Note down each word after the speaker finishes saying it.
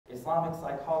Islamic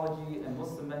Psychology and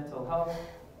Muslim Mental Health,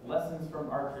 Lessons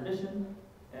from Our Tradition.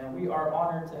 And we are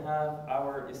honored to have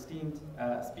our esteemed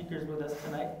speakers with us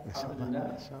tonight.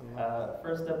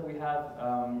 First up, we have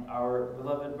our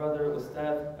beloved brother,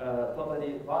 Ustadh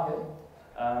Tabari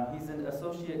Abdul-Zahir. He's an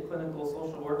associate clinical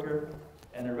social worker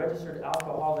and a registered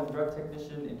alcohol and drug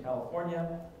technician in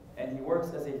California. And he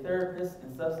works as a therapist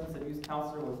and substance abuse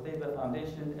counselor with Tayba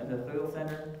Foundation and the Thrill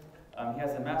Center. He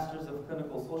has a master's of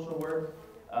clinical social work.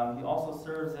 He also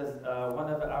serves as one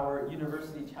of our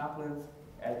university chaplains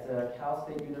at Cal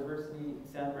State University,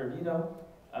 San Bernardino.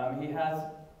 He has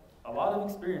a lot of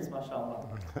experience, mashallah.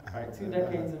 Right, 2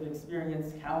 decades of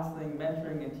experience counseling,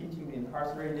 mentoring, and teaching the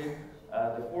incarcerated,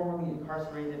 the formerly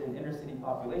incarcerated and inner city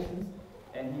populations.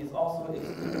 And he is also a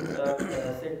student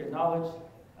of sacred knowledge.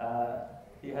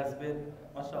 He has been,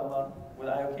 mashallah, with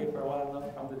IOK for a while now,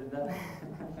 alhamdulillah.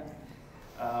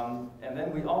 And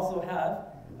then we also have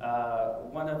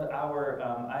one of our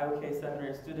IOK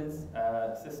seminary students,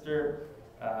 Sister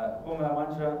Huma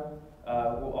Manjra,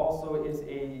 who also is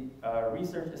a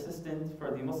research assistant for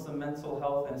the Muslim Mental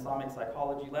Health and Islamic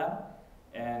Psychology Lab.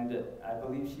 And I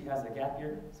believe she has a gap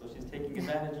year, so she's taking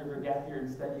advantage of her gap year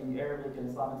and studying Arabic and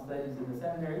Islamic studies in the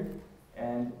seminary.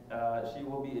 And she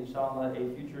will be, inshallah,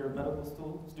 a future medical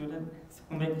student, so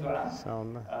make dua.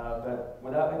 But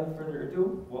without any further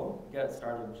ado, we'll get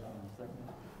started, inshallah.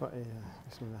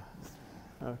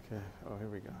 Okay, oh, here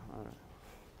we go. All right.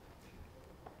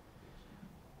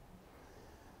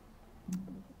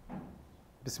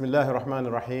 بسم الله الرحمن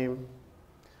الرحيم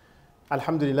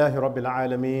الحمد لله رب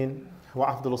العالمين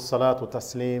وأفضل الصلاة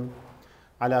والتسليم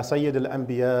على سيد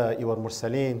الأنبياء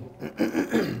والمرسلين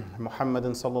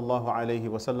محمد صلى الله عليه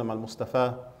وسلم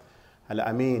المصطفى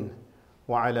الأمين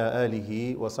وعلى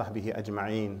آله وصحبه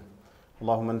أجمعين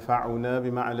اللهم انفعنا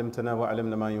بما علمتنا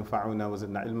وعلمنا ما ينفعنا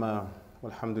وزدنا علما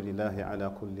والحمد لله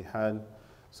على كل حال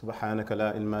سبحانك لا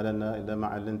علم لنا إلا ما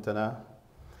علمتنا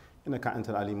إنك أنت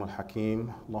العليم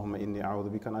الحكيم اللهم إني أعوذ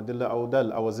بك أن أدل أو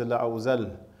دل أو أزل أو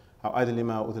أزل أو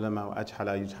أدلم أو أظلم أو أجهل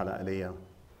يجهل علي.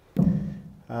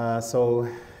 So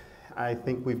I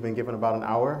think we've been given about an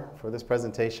hour for this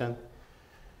presentation.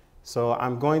 So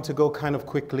I'm going to go kind of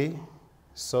quickly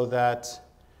so that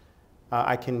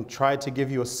I can try to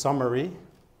give you a summary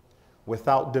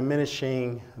without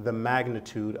diminishing the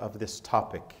magnitude of this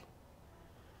topic.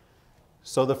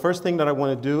 So the first thing that I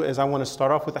want to do is I want to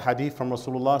start off with a hadith from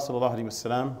Rasulullah sallallahu alaihi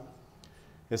wasallam.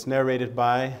 It's narrated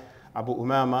by Abu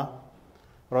Umama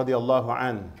radiallahu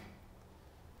an.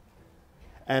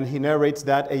 And he narrates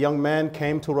that a young man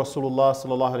came to Rasulullah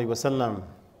sallallahu alaihi wasallam,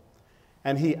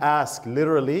 and he asked,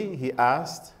 literally, he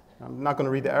asked, I'm not going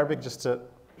to read the Arabic just to,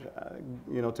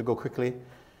 to go quickly,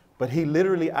 but he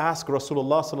literally asked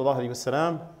Rasulullah sallallahu alaihi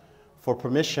wasallam for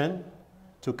permission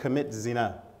to commit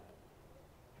zina.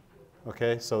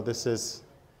 Okay, so this is,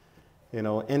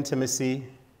 intimacy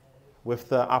with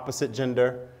the opposite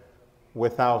gender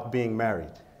without being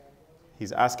married.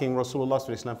 He's asking Rasulullah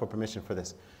sallallahu alaihi wasallam for permission for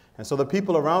this. And so the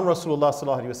people around Rasulullah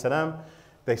sallallahu alaihi wasallam,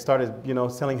 they started,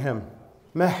 telling him,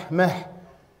 meh,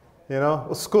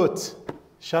 uskut,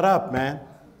 shut up, man,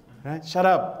 right? Shut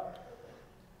up.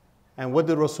 And what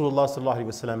did Rasulullah sallallahu alaihi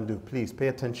wasallam do? Please pay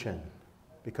attention,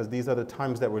 because these are the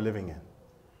times that we're living in.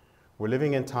 We're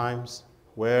living in times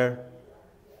where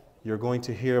you're going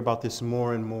to hear about this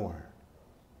more and more,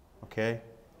 okay?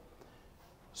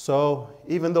 So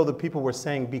even though the people were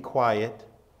saying, be quiet,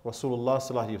 Rasulullah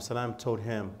sallallahu alaihi wasallam told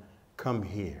him, come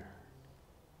here.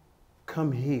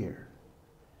 Come here.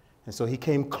 And so he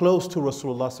came close to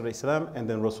Rasulullah sallallahu alaihi wasallam, and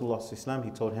then Rasulullah sallallahu alaihi wasallam,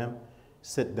 he told him,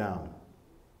 sit down.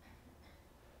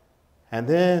 And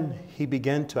then he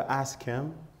began to ask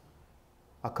him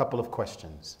a couple of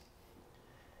questions.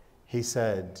 He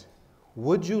said,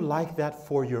 would you like that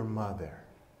for your mother?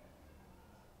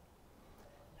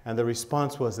 And the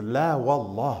response was, La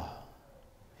wallah.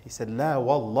 He said, La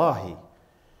wallahi.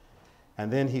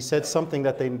 And then he said something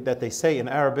that they say in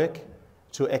Arabic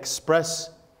to express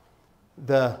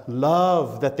the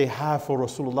love that they have for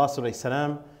Rasulullah sallallahu alaihi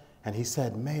wasallam. And he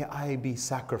said, may I be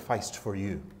sacrificed for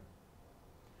you.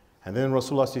 And then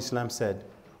Rasulullah sallallahu alaihi wasallam said,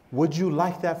 would you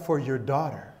like that for your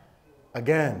daughter?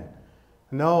 Again,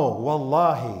 no,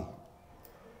 wallahi,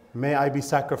 may I be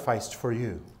sacrificed for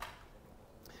you.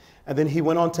 And then he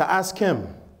went on to ask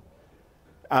him.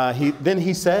 Then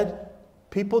he said,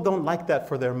 people don't like that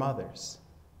for their mothers.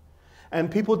 And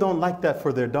people don't like that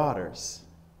for their daughters.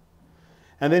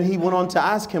 And then he went on to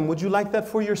ask him, would you like that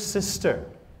for your sister?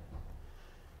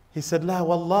 He said, La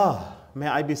wallah, may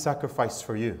I be sacrificed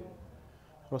for you.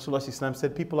 Rasulullah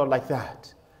said, people are like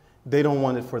that. They don't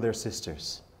want it for their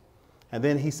sisters. And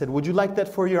then he said, would you like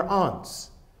that for your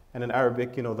aunts? And in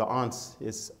Arabic, you know, the aunts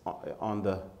is on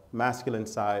the masculine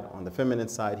side, on the feminine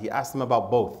side. He asked them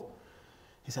about both.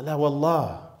 He said, La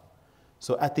wallah.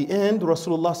 So at the end,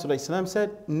 Rasulullah ﷺ said,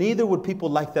 neither would people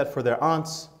like that for their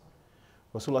aunts.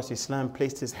 Rasulullah ﷺ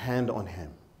placed his hand on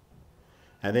him.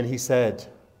 And then he said,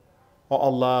 O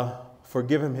Allah,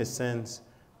 forgive him his sins,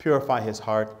 purify his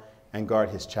heart, and guard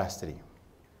his chastity.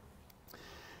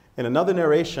 In another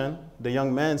narration, the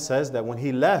young man says that when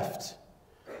he left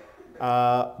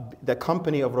the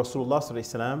company of Rasulullah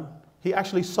ﷺ, he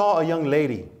actually saw a young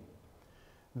lady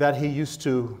that he used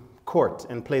to court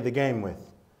and play the game with.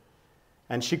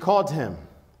 And she called him,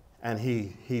 and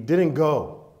he didn't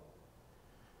go.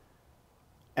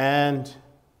 And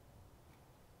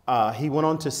he went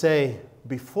on to say,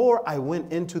 before I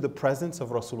went into the presence of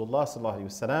Rasulullah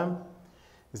ﷺ,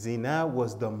 zina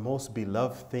was the most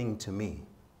beloved thing to me.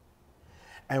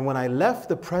 And when I left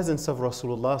the presence of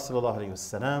Rasulullah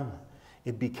ﷺ,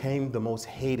 it became the most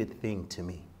hated thing to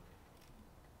me.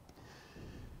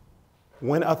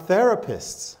 When a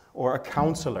therapist or a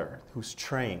counselor who's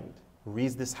trained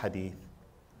reads this hadith,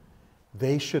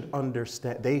 they should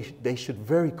understand, they should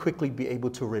very quickly be able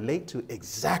to relate to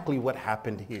exactly what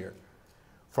happened here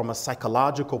from a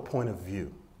psychological point of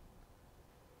view.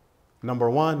 Number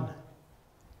one,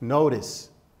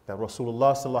 notice that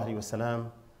Rasulullah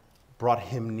ﷺ brought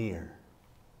him near.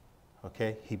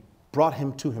 Okay? He brought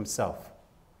him to himself.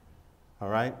 All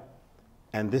right?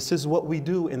 And this is what we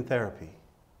do in therapy.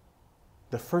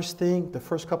 The first thing, the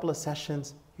first couple of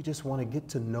sessions, you just want to get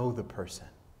to know the person.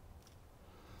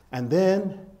 And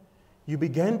then you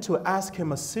begin to ask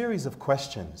him a series of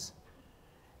questions.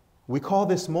 We call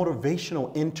this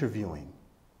motivational interviewing.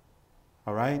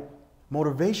 All right?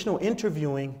 Motivational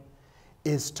interviewing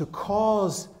is to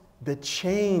cause the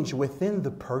change within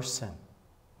the person.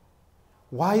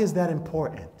 Why is that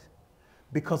important?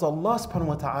 Because Allah subhanahu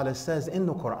wa ta'ala says in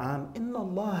the Quran, إِنَّ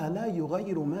اللَّهَ لَا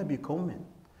يُغَيِّرُ مَا بِقَوْمٍ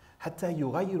حَتَّى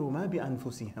يُغَيِّرُ مَا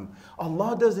بِأَنفُسِهِمْ.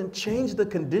 Allah doesn't change the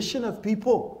condition of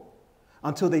people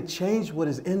until they change what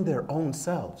is in their own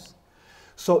selves.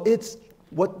 So it's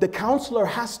what the counselor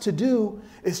has to do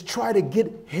is try to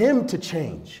get him to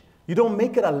change. You don't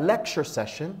make it a lecture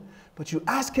session, but you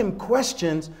ask him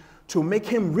questions to make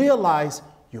him realize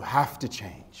you have to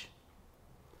change.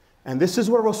 And this is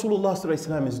what Rasulullah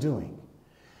ﷺ is doing.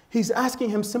 He's asking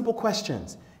him simple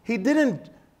questions. He didn't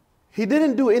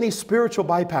do any spiritual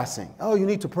bypassing. Oh, you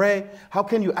need to pray. How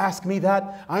can you ask me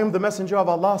that? I am the messenger of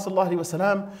Allah sallallahu alaihi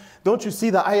wasallam. Don't you see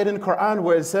the ayat in the Quran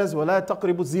where it says, وَلَا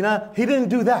تَقْرِبُوا الزِّنَا? He didn't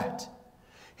do that.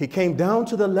 He came down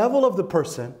to the level of the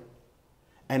person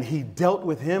and he dealt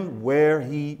with him where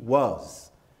he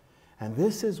was. And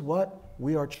this is what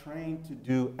we are trained to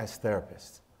do as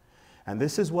therapists. And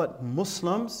this is what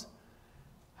Muslims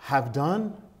have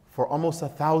done for almost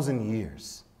 1,000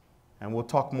 years. And we'll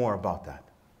talk more about that.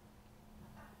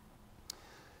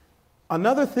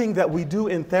 Another thing that we do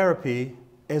in therapy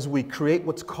is we create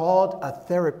what's called a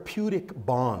therapeutic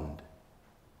bond.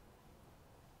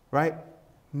 Right?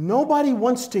 Nobody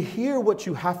wants to hear what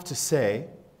you have to say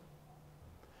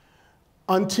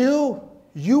until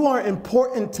you are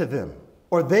important to them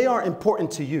or they are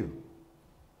important to you.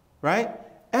 Right?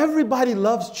 Everybody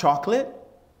loves chocolate.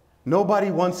 Nobody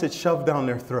wants it shoved down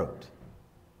their throat.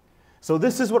 So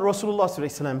this is what Rasulullah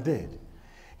ﷺ did.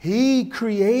 He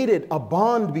created a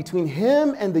bond between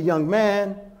him and the young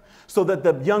man so that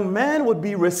the young man would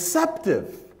be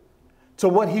receptive to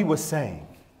what he was saying.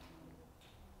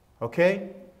 Okay?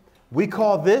 We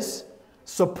call this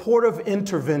supportive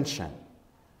intervention,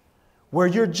 where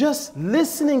you're just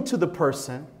listening to the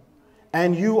person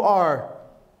and you are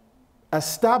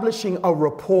establishing a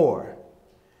rapport.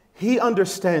 He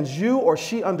understands you or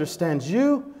she understands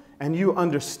you and you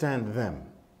understand them.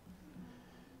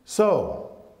 So,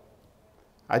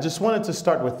 I just wanted to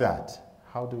start with that.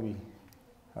 How do we?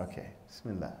 Okay,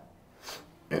 Bismillah.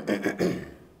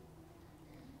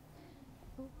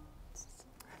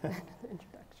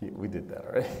 We did that,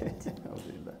 all right?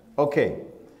 Okay,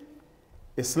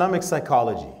 Islamic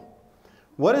psychology.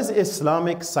 What is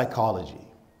Islamic psychology?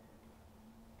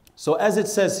 So as it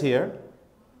says here,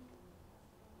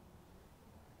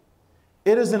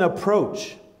 it is an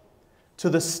approach to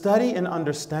the study and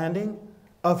understanding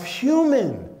of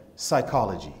human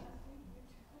psychology,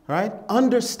 right?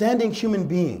 Understanding human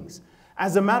beings.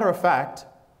 As a matter of fact,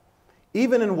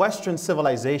 even in Western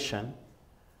civilization,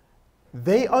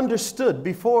 they understood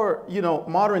before,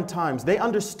 modern times, they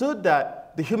understood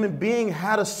that the human being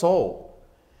had a soul.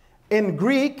 In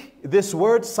Greek, this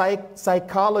word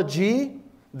psychology,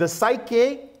 the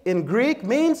psyche in Greek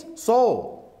means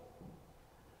soul.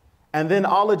 And then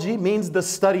ology means the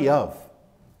study of.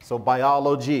 So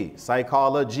biology,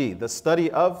 psychology, the study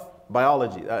of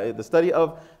biology, the study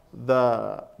of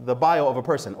the bio of a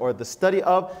person, or the study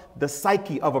of the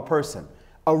psyche of a person.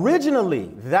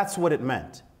 Originally, that's what it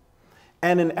meant.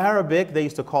 And in Arabic, they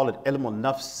used to call it ilm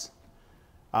al-nafs.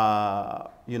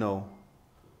 You know,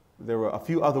 there were a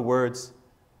few other words,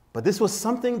 but this was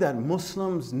something that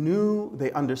Muslims knew,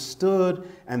 they understood,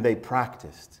 and they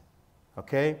practiced.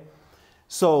 Okay?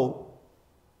 So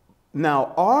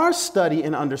now our study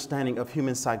and understanding of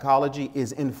human psychology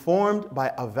is informed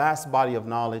by a vast body of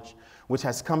knowledge which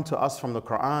has come to us from the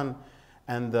Quran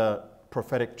and the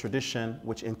prophetic tradition,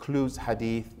 which includes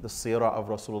hadith, the seerah of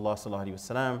Rasulullah sallallahu alaihi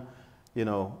wasallam, you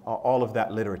know, all of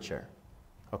that literature.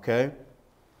 Okay?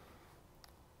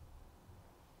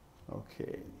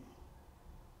 Okay.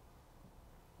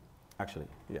 Actually,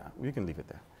 yeah, we can leave it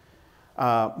there.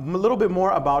 A little bit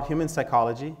more about human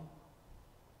psychology.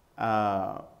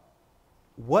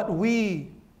 What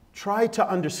we try to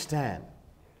understand,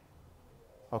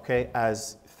 okay,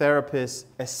 as therapists,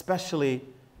 especially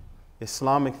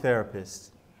Islamic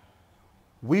therapists,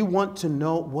 we want to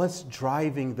know what's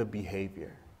driving the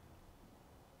behavior.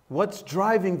 What's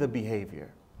driving the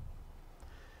behavior?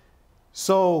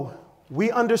 So we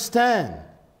understand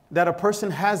that a person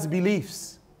has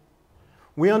beliefs.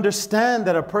 We understand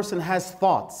that a person has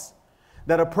thoughts,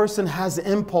 that a person has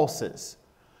impulses,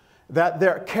 that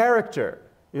their character,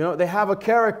 you know, they have a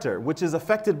character which is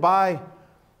affected by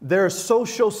their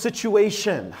social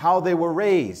situation, how they were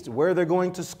raised, where they're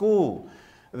going to school,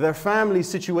 their family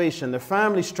situation, their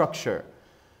family structure,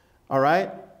 all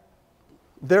right?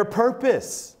 Their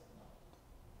purpose,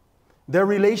 their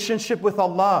relationship with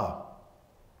Allah.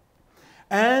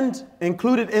 And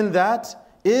included in that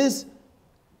is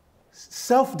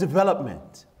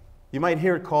self-development. You might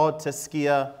hear it called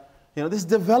tazkiyah. You know, this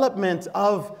development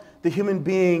of the human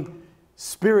being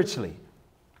spiritually.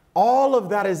 All of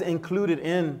that is included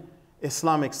in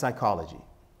Islamic psychology.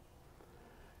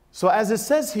 So as it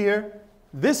says here,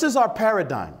 this is our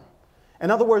paradigm. In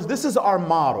other words, this is our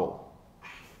model.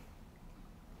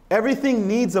 Everything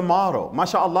needs a model.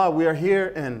 MashaAllah, we are here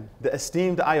in the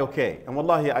esteemed IOK. And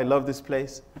wallahi, I love this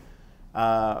place.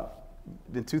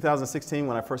 In 2016,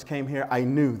 when I first came here, I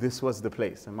knew this was the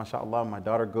place. And mashallah, my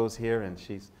daughter goes here and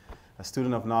she's a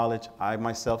student of knowledge. I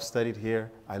myself studied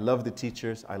here. I love the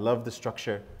teachers. I love the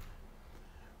structure.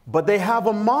 But they have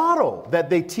a model that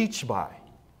they teach by,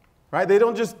 right? They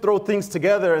don't just throw things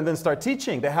together and then start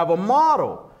teaching. They have a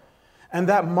model. And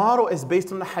that model is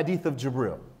based on the hadith of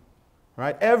Jibril,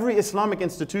 right? Every Islamic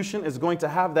institution is going to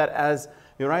have that as,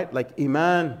 you're right, like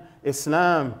Iman,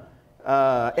 Islam,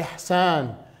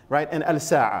 Ihsan, right, and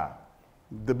Al-Sa'a,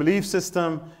 the belief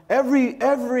system.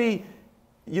 Every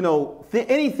you know,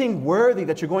 anything worthy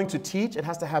that you're going to teach, it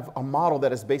has to have a model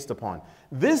that is based upon.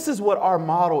 This is what our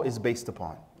model is based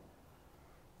upon.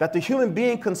 That the human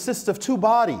being consists of two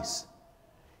bodies.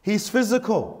 He's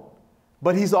physical,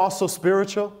 but he's also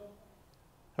spiritual,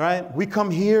 right? We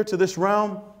come here to this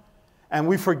realm and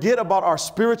we forget about our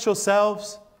spiritual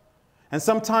selves. And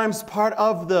sometimes part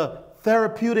of the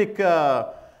therapeutic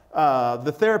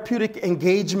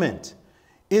engagement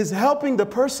is helping the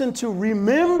person to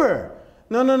remember,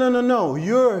 no,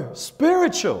 you're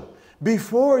spiritual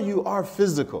before you are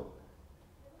physical,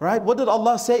 right? What did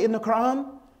Allah say in the Quran?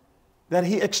 That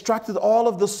He extracted all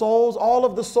of the souls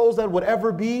that would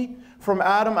ever be from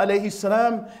Adam alayhi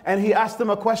salam, and He asked them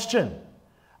a question.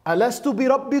 Alastu bi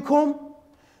rabbikum?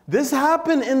 This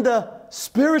happened in the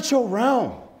spiritual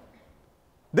realm.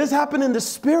 This happened in the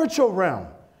spiritual realm.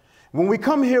 When we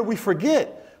come here, we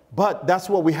forget. But that's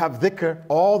what we have dhikr,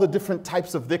 all the different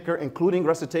types of dhikr, including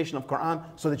recitation of Quran,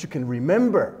 so that you can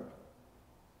remember.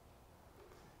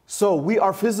 So we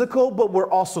are physical, but we're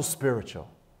also spiritual.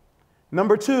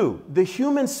 Number two, the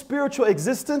human spiritual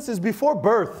existence is before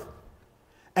birth,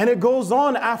 and it goes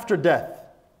on after death.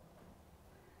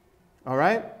 All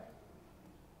right?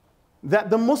 That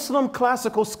the Muslim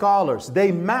classical scholars,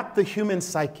 they mapped the human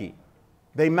psyche.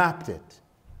 They mapped it.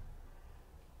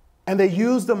 And they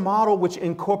used a model which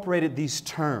incorporated these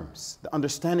terms, the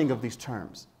understanding of these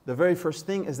terms. The very first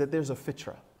thing is that there's a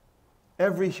fitra.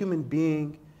 Every human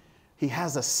being, he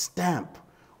has a stamp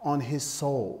on his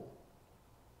soul.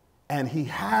 And he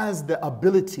has the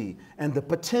ability and the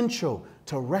potential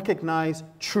to recognize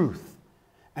truth.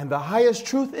 And the highest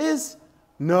truth is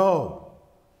no.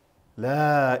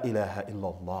 La ilaha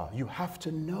illallah. You have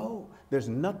to know there's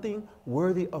nothing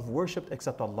worthy of worship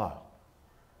except Allah.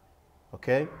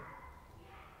 Okay?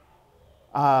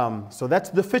 So that's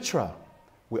the fitra.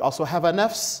 We also have a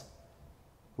nafs.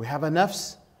 We have a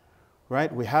nafs,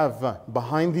 right? We have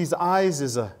behind these eyes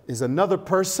is another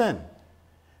person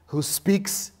who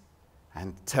speaks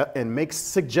and makes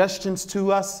suggestions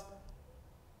to us,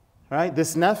 right?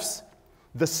 This nafs,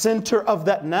 the center of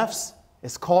that nafs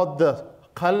is called the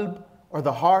qalb, or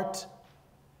the heart.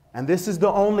 And this is the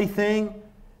only thing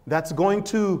that's going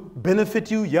to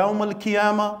benefit you yawm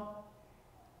al-qiyamah.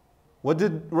 What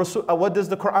does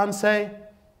the Quran say?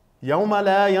 يَوْمَ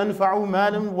لَا يَنْفَعُ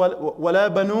مَالٌ وَلَا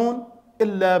بَنُونَ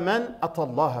إِلَّا مَنْ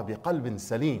أَتَى اللَّهَ بِقَلْبٍ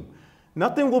سَلِيمٍ.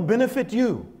 Nothing will benefit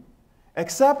you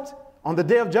except on the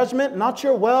day of judgment, not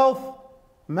your wealth,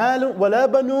 مَالٌ وَلَا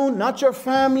بَنُونَ, not your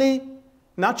family,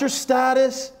 not your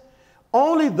status.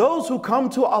 Only those who come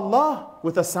to Allah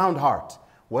with a sound heart.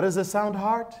 What is a sound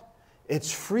heart?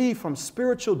 It's free from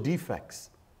spiritual defects.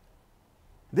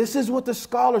 This is what the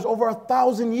scholars over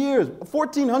 1,000 years,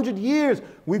 1,400 years,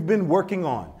 we've been working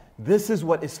on. This is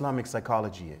what Islamic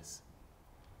psychology is.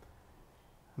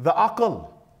 The aql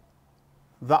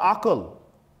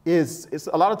is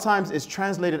a lot of times is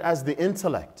translated as the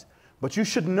intellect. But you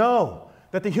should know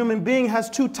that the human being has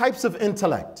two types of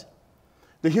intellect.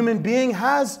 The human being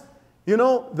has,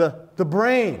 the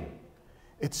brain.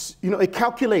 It's, it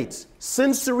calculates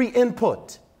sensory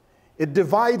input. It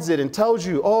divides it and tells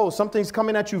you, oh, something's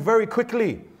coming at you very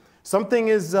quickly. Something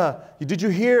is, did you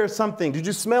hear something? Did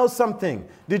you smell something?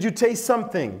 Did you taste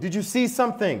something? Did you see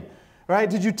something? Right?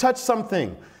 Did you touch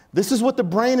something? This is what the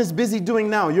brain is busy doing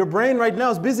now. Your brain right now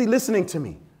is busy listening to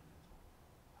me.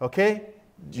 Okay?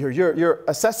 You're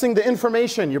assessing the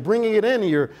information. You're bringing it in.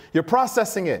 You're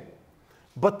processing it.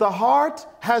 But the heart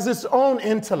has its own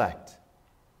intellect.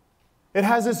 It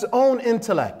has its own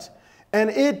intellect. And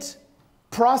it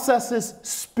processes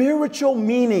spiritual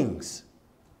meanings.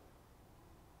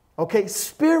 Okay?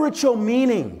 Spiritual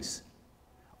meanings.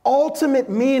 Ultimate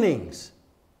meanings.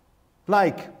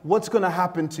 Like, what's going to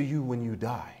happen to you when you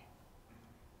die?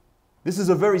 This is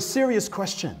a very serious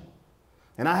question.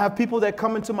 And I have people that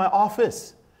come into my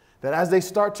office that as they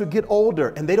start to get older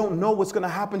and they don't know what's going to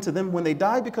happen to them when they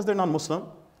die because they're non-Muslim.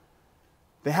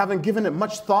 They haven't given it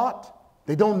much thought.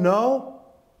 They don't know.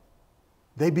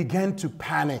 They begin to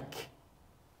panic.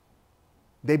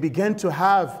 They begin to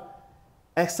have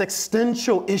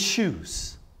existential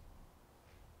issues.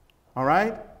 All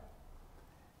right?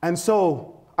 And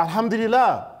so,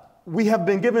 alhamdulillah, we have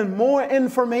been given more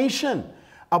information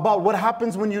about what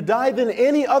happens when you die than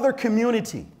any other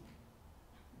community.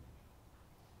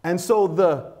 And so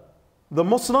the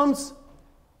Muslims,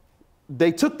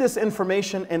 they took this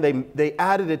information and they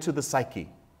added it to the psyche.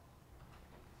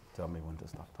 Tell me when to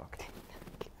stop talking.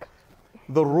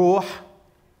 The ruh,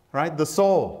 right? The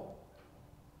soul.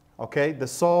 Okay, the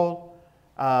soul.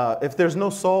 If there's no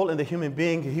soul in the human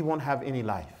being, he won't have any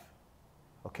life.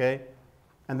 Okay?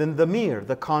 And then the mir,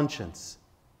 the conscience.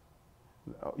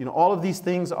 All of these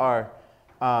things are,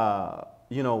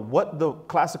 what the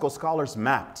classical scholars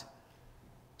mapped.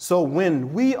 So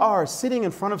when we are sitting in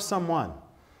front of someone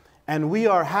and we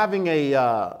are having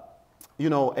a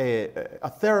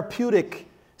therapeutic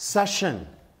session,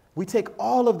 we take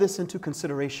all of this into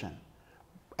consideration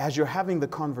as you're having the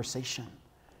conversation.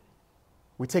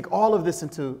 We take all of this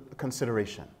into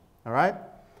consideration, all right?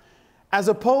 As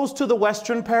opposed to the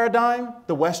Western paradigm,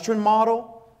 the Western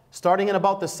model, starting in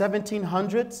about the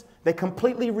 1700s, they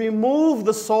completely removed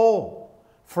the soul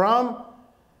from,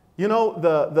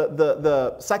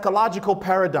 the psychological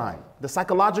paradigm, the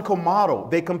psychological model.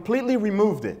 They completely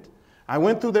removed it. I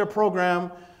went through their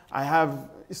program. I have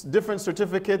different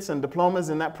certificates and diplomas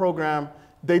in that program.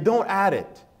 They don't add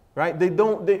it, right?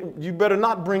 You better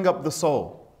not bring up the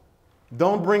soul.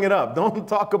 Don't bring it up. Don't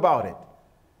talk about it.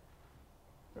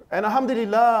 And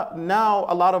alhamdulillah, now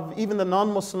a lot of even the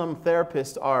non-Muslim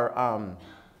therapists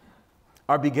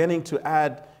are beginning to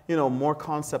add, more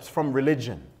concepts from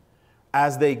religion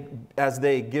as they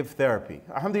give therapy.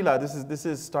 Alhamdulillah, this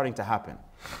is starting to happen.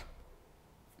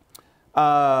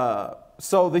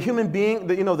 So the human being,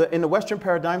 in the Western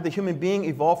paradigm, the human being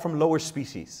evolved from lower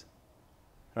species,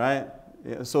 right?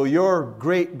 So your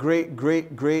great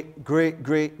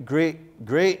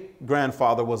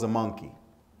grandfather was a monkey.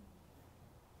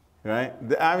 Right?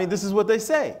 I mean, this is what they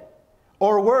say.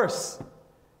 Or worse,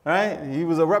 right? He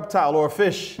was a reptile or a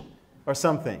fish or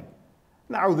something.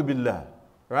 Na'udhu billah,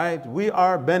 right? We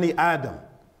are Bani Adam.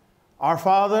 Our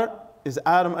father is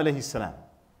Adam alayhi salam.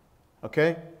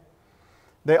 Okay?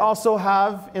 They also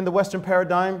have, in the Western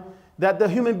paradigm, that the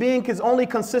human being only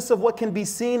consists of what can be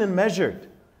seen and measured.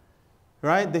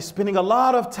 Right? They're spending a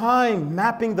lot of time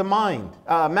mapping the mind,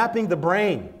 mapping the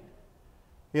brain.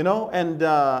 You know, and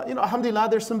you know, alhamdulillah,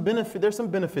 there's some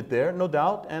benefit there, no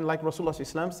doubt. And like Rasulullah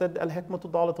Islam said, al-hikmatu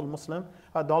dalatul muslim,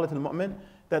 dalatul mu'min,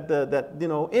 that you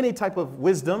know, any type of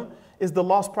wisdom is the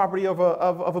lost property of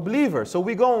a believer. So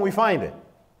we go and we find it.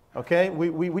 Okay,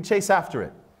 we chase after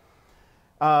it.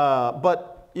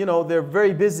 But you know, they're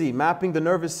very busy mapping the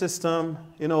nervous system,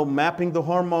 you know, mapping the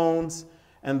hormones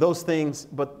and those things.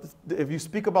 But if you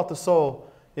speak about the soul,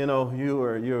 you know,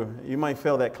 you might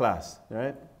fail that class,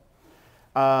 right?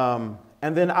 And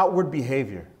then outward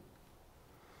behavior.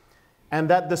 And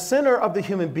that the center of the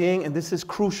human being, and this is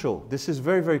crucial, this is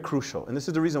very, very crucial. And this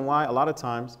is the reason why a lot of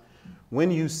times when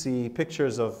you see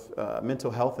pictures of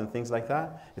mental health and things like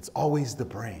that, it's always the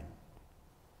brain.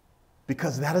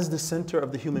 Because that is the center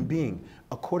of the human being,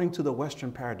 according to the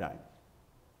Western paradigm.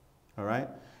 All right?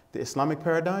 The Islamic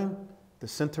paradigm, the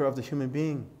center of the human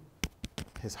being,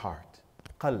 his heart,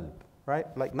 qalb, right?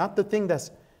 Like not the thing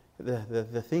that's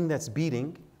the thing that's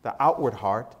beating, the outward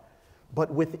heart,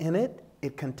 but within it,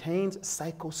 it contains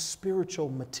psycho-spiritual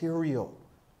material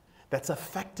that's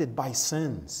affected by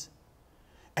sins.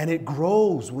 And it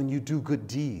grows when you do good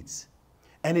deeds.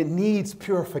 And it needs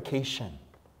purification.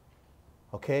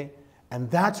 Okay?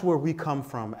 And that's where we come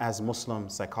from as Muslim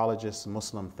psychologists,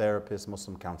 Muslim therapists,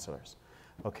 Muslim counselors.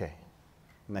 Okay,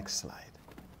 next slide.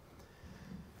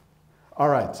 All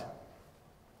right.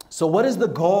 So what is the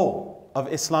goal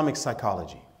of Islamic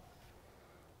psychology?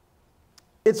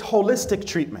 It's holistic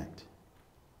treatment.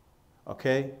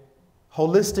 Okay?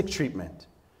 Holistic treatment,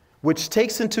 which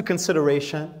takes into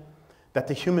consideration that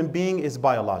the human being is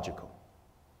biological.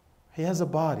 He has a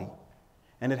body,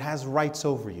 and it has rights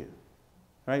over you.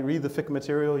 Right? Read the fiqh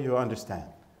material, you'll understand.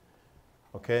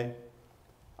 Okay?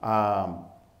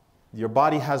 Your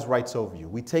body has rights over you.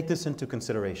 We take this into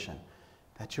consideration.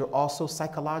 That you're also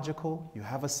psychological, you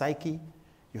have a psyche,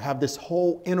 you have this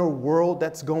whole inner world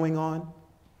that's going on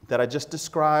that I just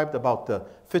described about the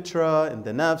fitra and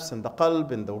the nafs and the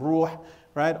qalb and the ruh,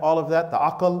 right? All of that, the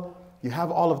aql, you have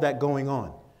all of that going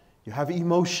on. You have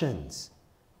emotions,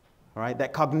 all right?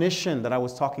 That cognition that I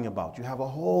was talking about. You have a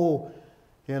whole,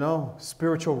 you know,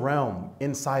 spiritual realm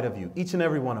inside of you, each and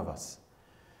every one of us.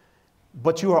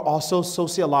 But you are also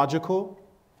sociological,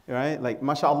 right? Like,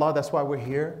 mashallah, that's why we're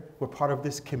here. We're part of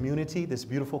this community, this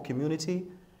beautiful community.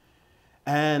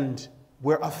 And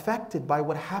we're affected by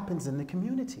what happens in the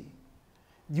community.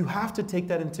 You have to take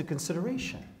that into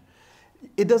consideration.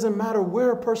 It doesn't matter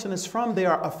where a person is from, they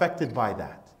are affected by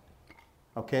that.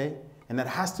 Okay? And that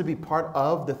has to be part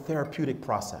of the therapeutic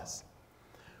process.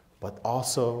 But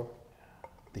also,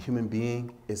 the human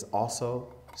being is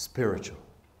also spiritual.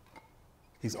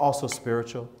 He's also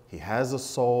spiritual. He has a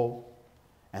soul,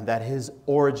 and that his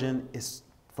origin is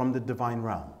from the divine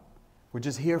realm. We're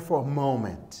just here for a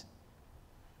moment,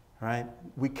 right?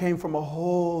 We came from a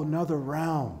whole nother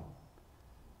realm,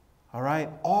 all right?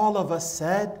 All of us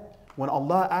said, when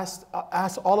Allah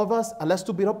asked all of us,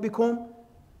 Alastu bi rabbikum?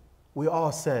 We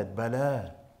all said,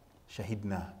 Bala,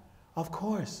 shahidna. Of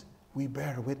course, we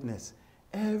bear witness.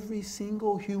 Every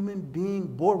single human being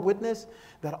bore witness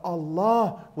that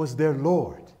Allah was their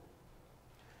Lord.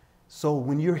 So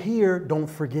when you're here, don't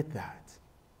forget that.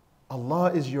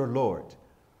 Allah is your Lord.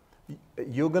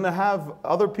 You're going to have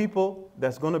other people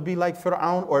that's going to be like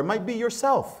Fir'aun, or it might be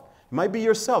yourself. It might be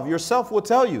yourself. Yourself will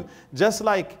tell you. Just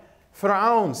like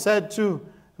Fir'aun said to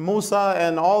Musa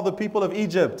and all the people of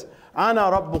Egypt, Ana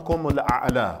rabbukum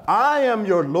al-a'la. I am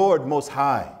your Lord Most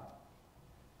High.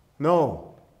 No.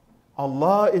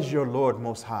 Allah is your Lord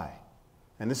Most High.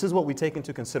 And this is what we take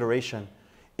into consideration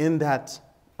in that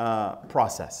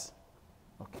process.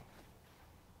 Okay.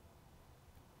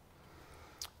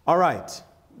 All right.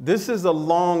 This is a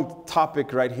long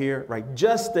topic right here, right?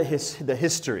 Just the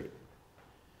history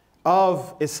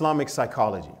of Islamic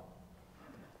psychology.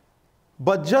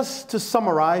 But just to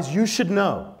summarize, you should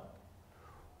know,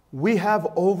 we have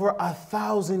over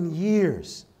 1,000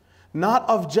 years not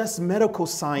of just medical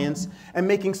science and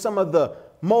making some of the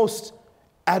most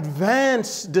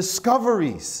advanced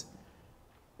discoveries.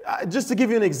 Just to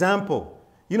give you an example,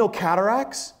 you know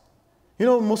cataracts? You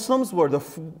know Muslims were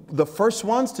the first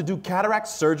ones to do cataract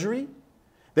surgery.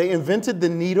 They invented the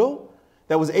needle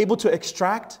that was able to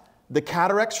extract the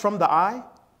cataracts from the eye.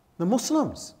 The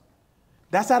Muslims.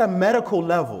 That's at a medical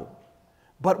level.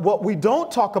 But what we don't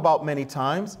talk about many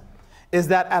times is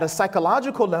that at a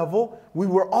psychological level, we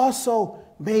were also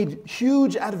made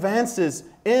huge advances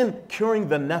in curing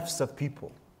the nafs of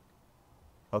people.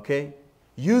 Okay?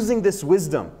 Using this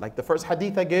wisdom, like the first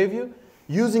hadith I gave you,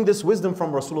 using this wisdom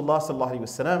from Rasulullah sallallahu alaihi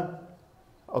wasallam,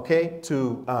 okay,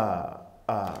 to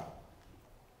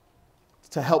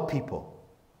help people.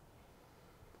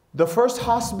 The first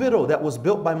hospital that was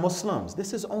built by Muslims,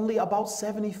 this is only about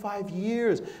 75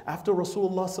 years after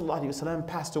Rasulullah sallallahu alaihi wasallam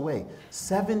passed away.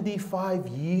 75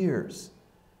 years.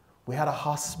 We had a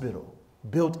hospital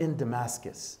built in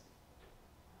Damascus.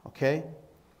 Okay?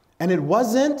 And it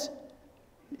wasn't,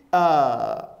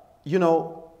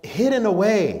 hidden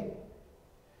away.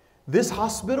 This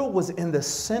hospital was in the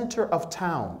center of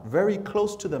town, very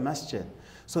close to the masjid,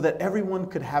 so that everyone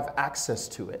could have access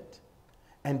to it.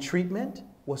 And treatment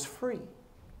was free.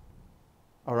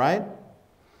 All right?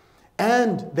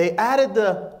 And they added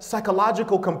the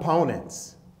psychological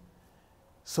components.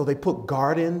 So they put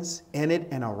gardens in it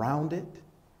and around it,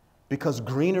 because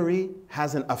greenery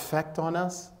has an effect on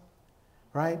us.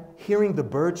 Right? Hearing the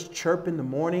birds chirp in the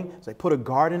morning, so they put a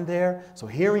garden there. So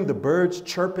hearing the birds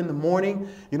chirp in the morning,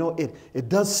 it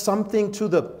does something to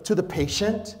the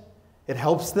patient. It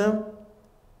helps them.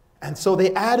 And so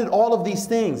they added all of these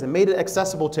things and made it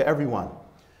accessible to everyone.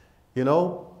 There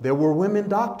were women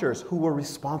doctors who were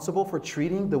responsible for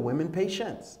treating the women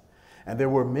patients. And there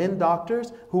were men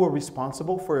doctors who were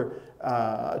responsible for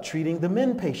treating the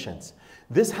men patients.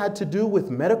 This had to do with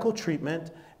medical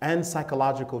treatment and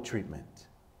psychological treatment.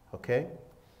 Okay?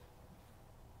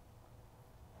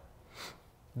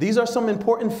 These are some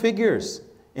important figures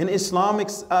in Islamic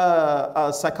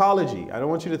psychology. I don't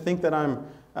want you to think that I'm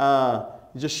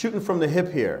just shooting from the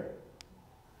hip here.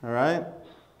 All right?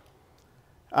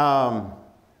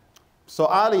 So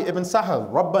Ali ibn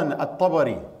Sahal, Rabban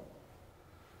at-Tabari.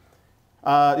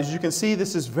 As you can see,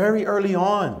 this is very early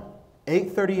on,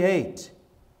 838.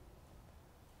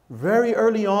 Very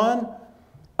early on,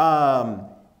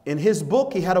 in his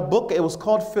book, he had a book, it was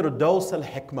called Firdaus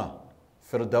al-Hikmah.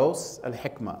 Firdaus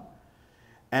al-Hikmah.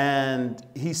 And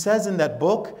he says in that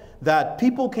book that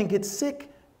people can get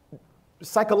sick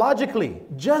psychologically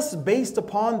just based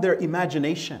upon their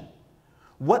imagination.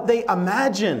 What they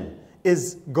imagine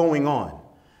is going on.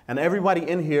 And everybody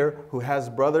in here who has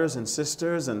brothers and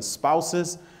sisters and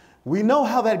spouses, we know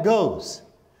how that goes,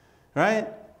 right?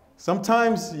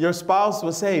 Sometimes your spouse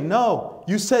will say, no,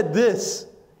 you said this.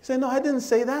 You say, no, I didn't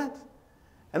say that.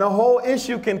 And a whole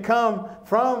issue can come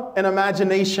from an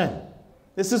imagination.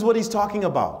 This is what he's talking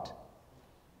about.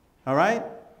 All right?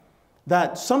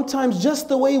 That sometimes just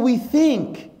the way we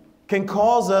think can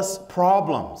cause us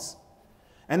problems.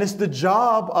 And it's the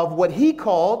job of what he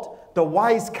called the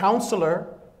wise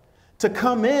counselor to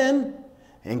come in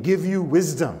and give you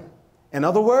wisdom. In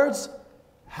other words,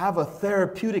 have a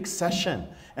therapeutic session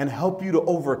and help you to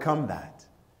overcome that.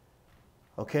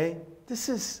 Okay? This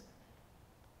is,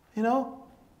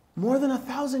 more than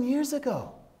 1,000 years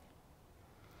ago.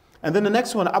 And then the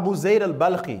next one, Abu Zayd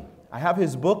al-Balkhi. I have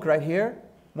his book right here.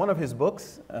 One of his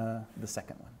books, the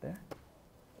second one there.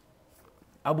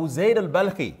 Abu Zayd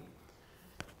al-Balkhi,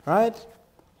 right?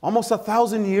 Almost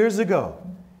 1,000 years ago,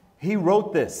 he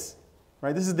wrote this,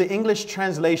 right? This is the English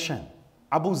translation,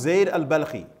 Abu Zayd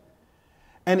al-Balkhi.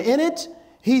 And in it,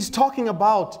 he's talking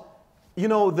about,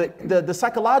 the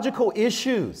psychological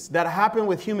issues that happen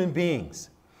with human beings.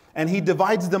 And he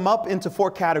divides them up into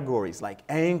 4 categories, like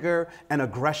anger and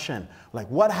aggression. Like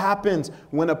what happens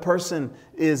when a person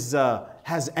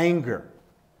has anger?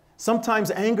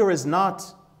 Sometimes anger is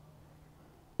not,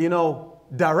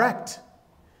 direct,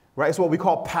 right? It's what we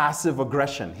call passive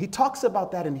aggression. He talks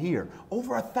about that in here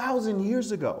over 1,000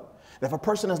 years ago. That if a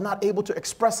person is not able to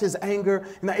express his anger,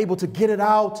 not able to get it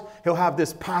out, he'll have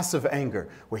this passive anger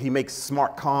where he makes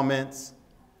smart comments.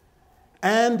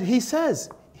 And he says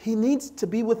he needs to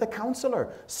be with a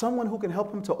counselor, someone who can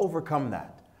help him to overcome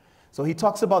that. So he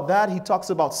talks about that. He talks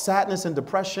about sadness and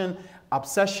depression,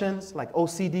 obsessions like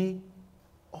OCD.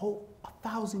 Oh,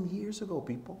 1,000 years ago,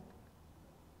 people.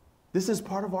 This is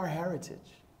part of our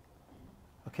heritage.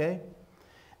 Okay?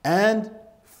 And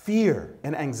fear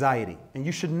and anxiety. And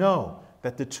you should know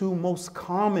that the 2 most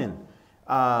common,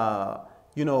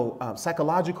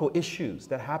 psychological issues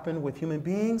that happen with human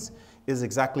beings is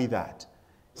exactly that.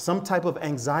 Some type of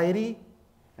anxiety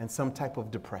and some type of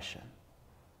depression.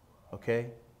 Okay?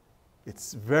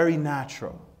 It's very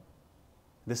natural.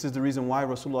 This is the reason why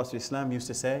Rasulullah ﷺ used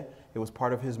to say, it was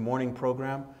part of his morning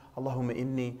program, Allahumma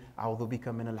inni a'udhu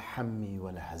bika min al-hammi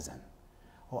wal-hazan.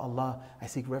 Oh Allah, I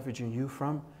seek refuge in you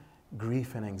from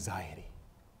grief and anxiety.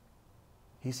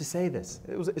 He used to say this.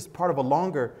 It's part of a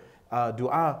longer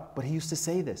dua, but he used to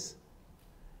say this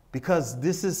because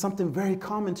this is something very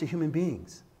common to human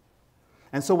beings.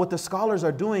 And so what the scholars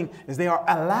are doing is they are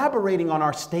elaborating on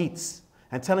our states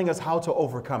and telling us how to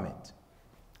overcome it.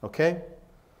 Okay?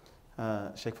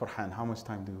 Sheikh Farhan, how much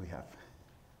time do we have?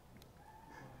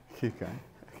 Keep going.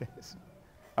 Okay.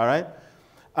 All right.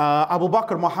 Abu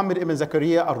Bakr Muhammad ibn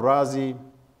Zakaria al-Razi,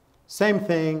 Same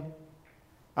thing.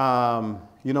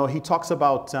 You know, he talks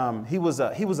about, he was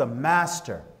a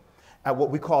master at what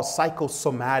we call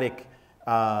psychosomatic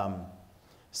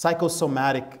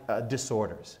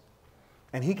disorders.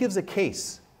 And he gives a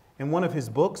case in one of his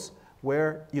books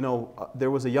where, you know,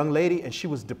 there was a young lady and she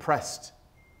was depressed.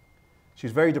 She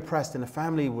was very depressed, and the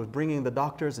family was bringing the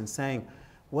doctors and saying,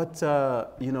 what's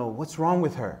wrong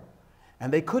with her?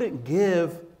 And they couldn't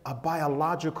give a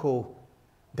biological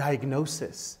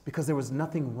diagnosis because there was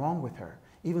nothing wrong with her.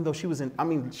 Even though she was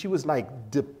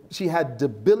she had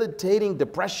debilitating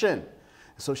depression.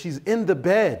 So she's in the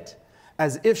bed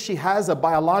as if she has a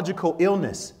biological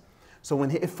illness. So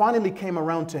when it finally came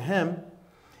around to him,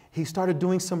 he started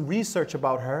doing some research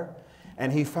about her,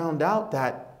 and he found out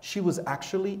that she was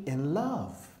actually in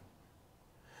love.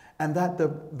 And that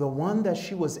the one that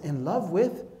she was in love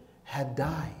with had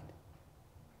died.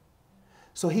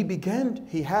 So he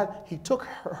took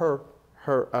her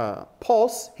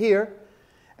pulse here,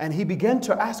 and he began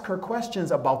to ask her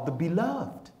questions about the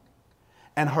beloved.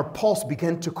 And her pulse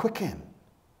began to quicken.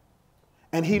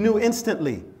 And he knew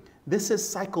instantly, this is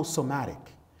psychosomatic.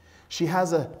 She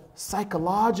has a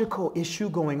psychological issue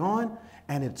going on,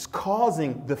 and it's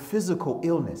causing the physical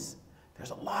illness.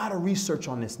 There's a lot of research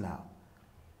on this now.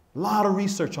 A lot of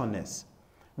research on this,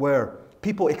 where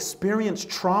people experience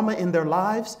trauma in their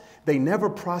lives, they never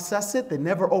process it, they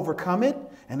never overcome it,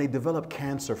 and they develop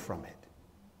cancer from it.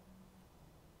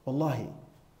 Wallahi,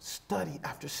 study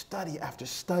after study after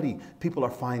study, people are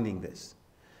finding this.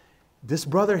 This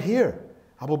brother here,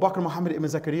 Abu Bakr Muhammad ibn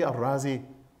Zakaria al-Razi,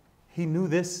 he knew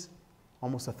this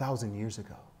almost 1,000 years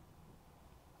ago.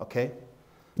 Okay?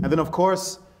 And then of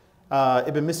course,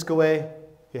 Ibn Miskawayh,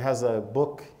 he has a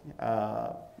book,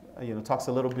 talks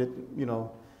a little bit,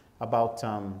 about,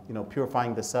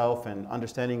 purifying the self and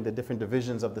understanding the different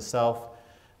divisions of the self.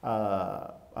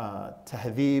 Tahdhib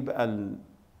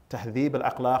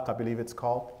al-Akhlaq, I believe it's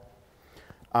called.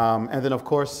 And then of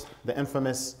course, the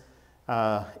infamous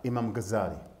Imam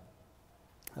Ghazali.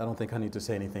 I don't think I need to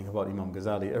say anything about Imam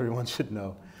Ghazali. Everyone should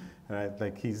know. Right?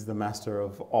 Like, he's the master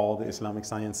of all the Islamic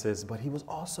sciences, but he was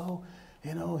also,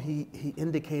 he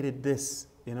indicated this,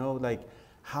 like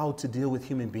how to deal with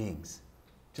human beings,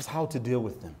 just how to deal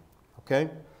with them. Okay?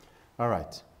 All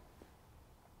right.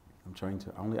 I'm trying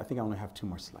to, I think I only have 2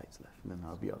 more slides left, and then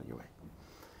I'll be out of your way.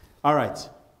 All right.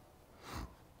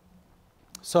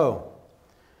 So,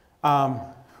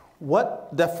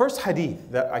 the first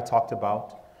hadith that I talked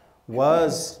about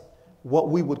was what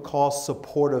we would call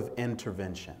supportive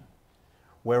intervention,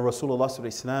 where Rasulullah sallallahu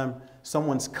alaihi wasallam,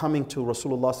 someone's coming to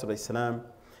Rasulullah sallallahu alaihi wasallam,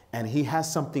 and he has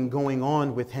something going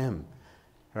on with him,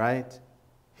 right?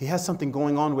 He has something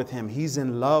going on with him. He's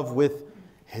in love with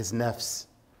his nafs.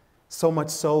 So much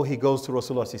so, he goes to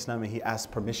Rasulullah sallallahu alaihi wasallam and he asks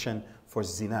permission for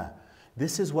zina.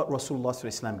 This is what Rasulullah sallallahu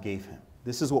alaihi wasallam gave him.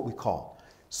 This is what we call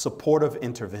supportive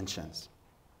interventions,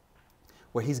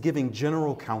 where he's giving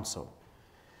general counsel.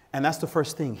 And that's the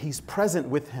first thing. He's present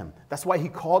with him. That's why he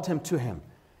called him to him.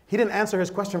 He didn't answer his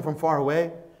question from far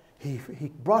away. He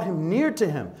brought him near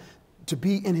to him to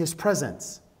be in his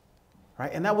presence.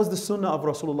 Right? And that was the sunnah of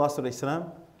Rasulullah sallallahu alaihi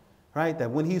wasallam, right?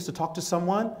 That when he used to talk to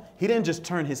someone, he didn't just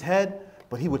turn his head,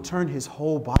 but he would turn his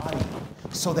whole body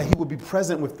so that he would be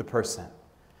present with the person.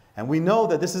 And we know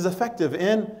that this is effective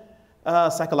in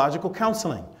psychological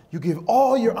counseling. You give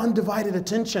all your undivided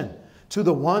attention to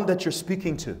the one that you're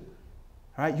speaking to.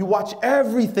 Right? You watch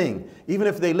everything. Even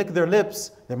if they lick their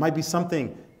lips, there might be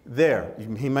something there.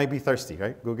 He might be thirsty,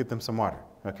 right? Go get them some water,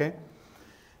 okay?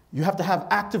 You have to have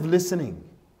active listening,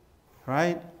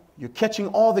 right? You're catching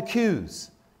all the cues.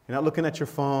 You're not looking at your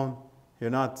phone. You're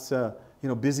not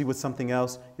busy with something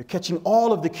else. You're catching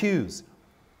all of the cues.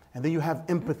 And then you have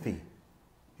empathy.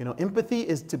 Empathy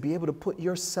is to be able to put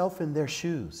yourself in their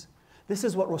shoes. This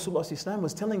is what Rasulullah ﷺ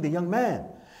was telling the young man.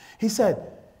 He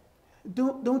said,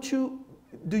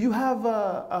 do you have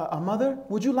a mother?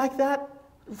 Would you like that?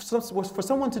 For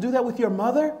someone to do that with your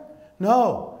mother?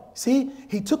 No. See,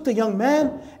 he took the young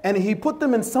man and he put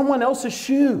them in someone else's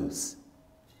shoes.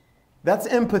 That's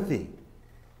empathy.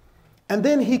 And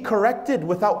then he corrected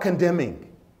without condemning.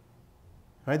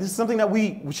 Right? This is something that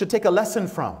we should take a lesson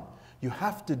from. You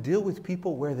have to deal with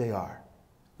people where they are.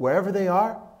 Wherever they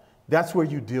are, that's where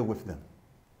you deal with them.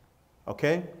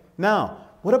 Okay? Now,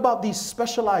 what about these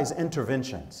specialized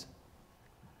interventions?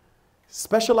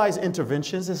 Specialized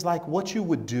interventions is like what you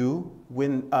would do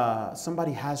when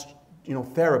somebody has,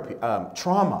 therapy,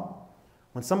 trauma.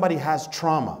 When somebody has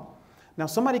trauma. Now,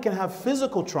 somebody can have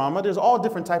physical trauma. There's all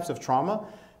different types of trauma,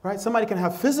 right? Somebody can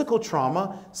have physical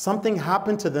trauma. Something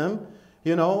happened to them,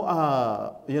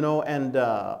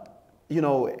 you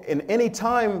know, in any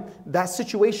time that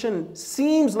situation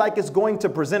seems like it's going to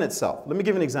present itself. Let me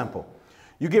give you an example.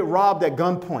 You get robbed at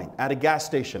gunpoint at a gas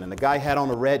station and the guy had on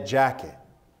a red jacket.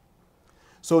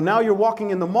 So now you're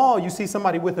walking in the mall, you see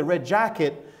somebody with a red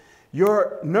jacket,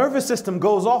 your nervous system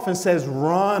goes off and says,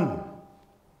 run,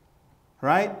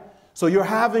 right? So you're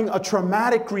having a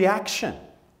traumatic reaction,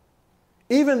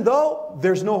 even though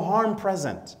there's no harm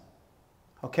present,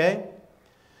 okay?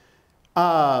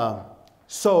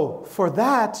 So for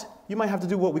that, you might have to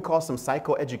do what we call some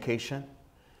psychoeducation.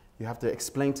 You have to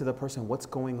explain to the person what's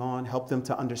going on, help them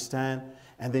to understand,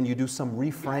 and then you do some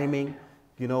reframing.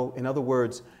 You know, in other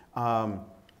words,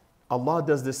 Allah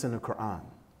does this in the Quran.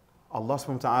 Allah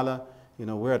subhanahu wa ta'ala, you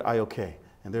know, we're at IOK,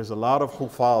 and there's a lot of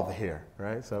huffaz here,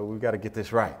 right? So we've got to get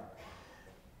this right.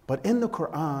 But in the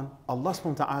Quran, Allah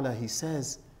subhanahu wa ta'ala, He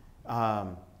says,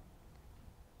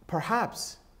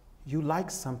 perhaps you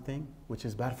like something which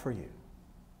is bad for you.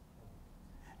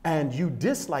 And you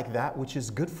dislike that which is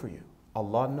good for you.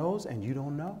 Allah knows and you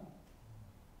don't know,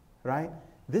 right?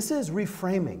 This is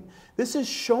reframing. This is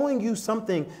showing you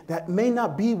something that may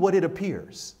not be what it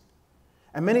appears.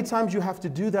 And many times you have to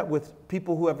do that with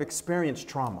people who have experienced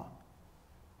trauma,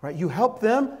 right? You help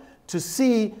them to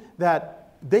see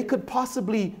that they could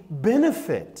possibly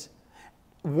benefit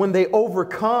when they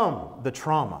overcome the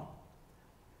trauma.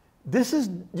 This is,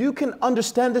 you can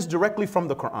understand this directly from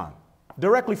the Quran.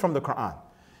 Directly from the Quran.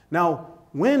 Now,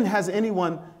 when has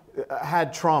anyone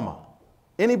had trauma?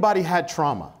 Anybody had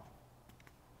trauma?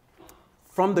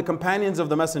 From the companions of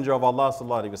the Messenger of Allah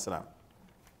sallallahu alaihi wasallam.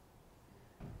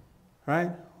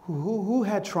 Right? Who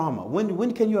had trauma?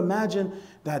 When can you imagine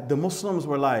that the Muslims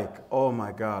were like, oh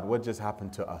my God, what just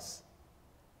happened to us?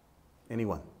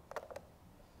 Anyone?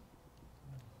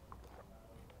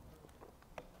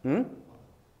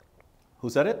 Who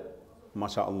said it?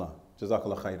 MashaAllah.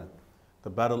 Jazakallah khairan. The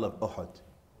Battle of Uhud.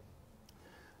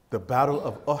 The Battle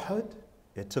of Uhud,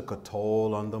 it took a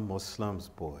toll on the Muslims,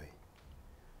 boy.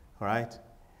 All right?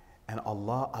 And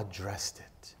Allah addressed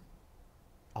it.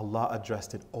 Allah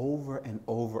addressed it over and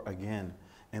over again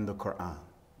in the Quran.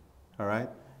 All right?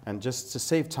 And just to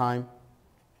save time,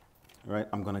 all right,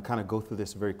 I'm going to kind of go through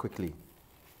this very quickly.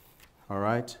 All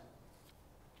right?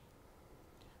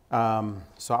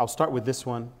 So I'll start with this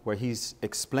one where he's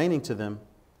explaining to them.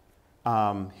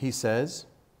 He says,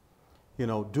 you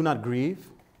know, do not grieve,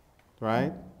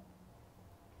 right?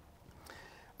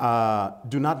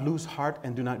 Do not lose heart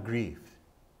and do not grieve.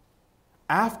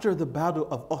 After the Battle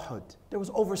of Uhud, there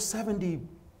was over 70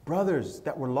 brothers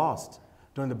that were lost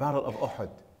during the Battle of Uhud,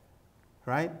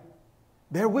 right?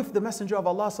 They're with the Messenger of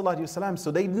Allah sallallahu alaihi wasallam,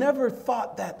 so they never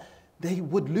thought that they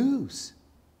would lose.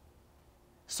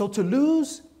 So to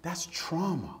lose, that's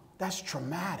trauma. That's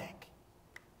traumatic.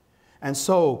 And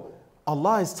so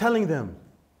Allah is telling them,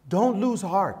 don't lose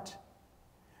heart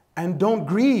and don't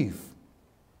grieve,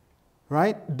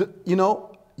 right? You know,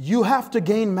 you have to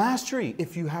gain mastery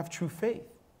if you have true faith.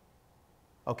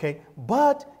 Okay?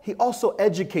 But He also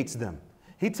educates them.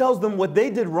 He tells them what they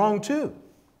did wrong too.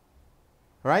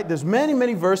 Right? There's many,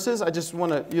 many verses. I just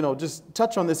want to, you know, just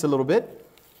touch on this a little bit.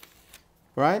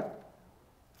 Right?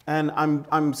 And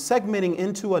I'm segmenting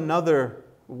into another,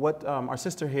 what our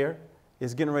sister here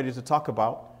is getting ready to talk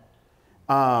about.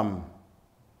 The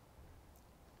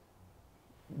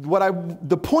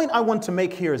point I want to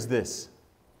make here is this.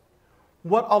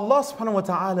 What Allah subhanahu wa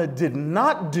ta'ala did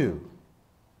not do,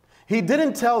 He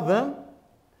didn't tell them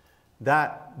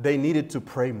that they needed to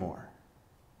pray more.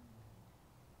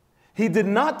 He did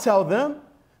not tell them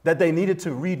that they needed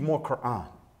to read more Quran.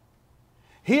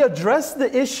 He addressed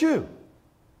the issue,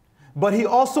 but He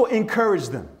also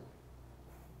encouraged them.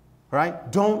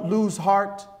 Right? Don't lose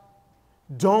heart.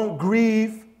 Don't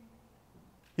grieve.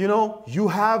 You know,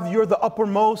 you're the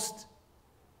uppermost.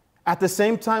 At the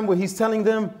same time where He's telling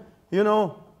them, you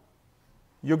know,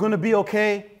 you're going to be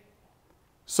okay.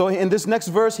 So in this next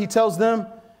verse, He tells them,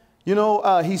 you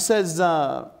know, He says,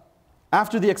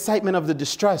 after the excitement of the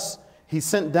distress, He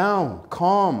sent down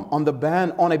calm on a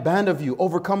band of you,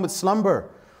 overcome with slumber,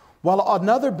 while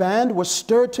another band was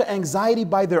stirred to anxiety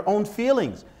by their own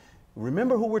feelings.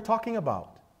 Remember who we're talking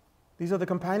about. These are the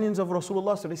companions of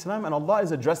Rasulullah sallallahu alaihi wasallam, and Allah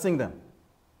is addressing them.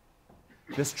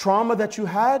 This trauma that you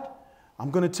had, I'm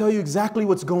going to tell you exactly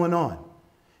what's going on.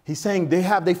 He's saying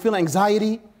they feel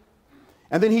anxiety.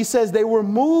 And then He says they were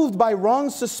moved by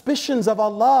wrong suspicions of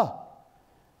Allah.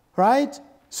 Right?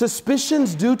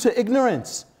 Suspicions due to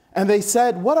ignorance. And they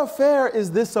said, what affair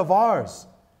is this of ours?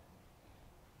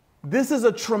 This is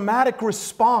a traumatic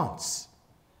response.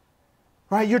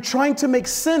 Right? You're trying to make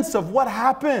sense of what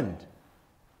happened.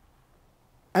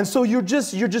 And so you're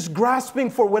just grasping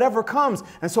for whatever comes.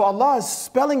 And so Allah is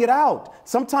spelling it out.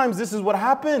 Sometimes this is what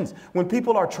happens when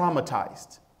people are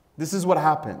traumatized. This is what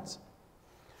happens.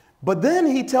 But then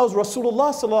he tells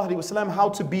Rasulullah sallallahu alaihi wasallam how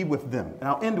to be with them. And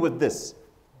I'll end with this.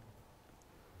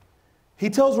 He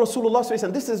tells Rasulullah sallallahu alaihi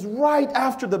wasallam, this is right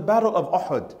after the battle of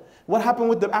Uhud. What happened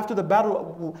with them after the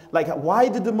battle? Like, why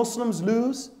did the Muslims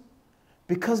lose?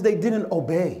 Because they didn't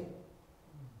obey.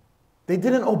 They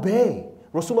didn't obey.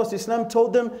 Rasulullah sallallahu alaihi wasallam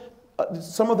told them,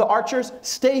 some of the archers,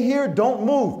 stay here, don't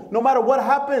move. No matter what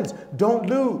happens, don't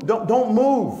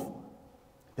move.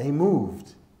 They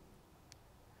moved.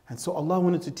 And so Allah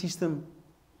wanted to teach them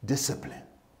discipline.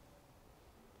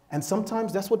 And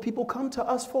sometimes that's what people come to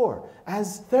us for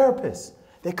as therapists.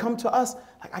 They come to us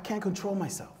like, I can't control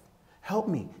myself. Help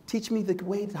me. Teach me the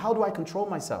way. How do I control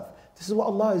myself? This is what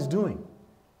Allah is doing.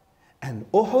 And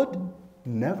Uhud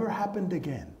never happened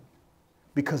again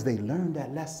because they learned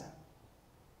that lesson.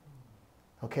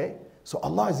 Okay? So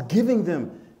Allah is giving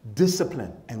them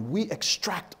discipline. And we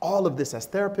extract all of this as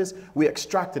therapists. We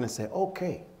extract it and say,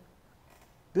 okay,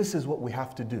 this is what we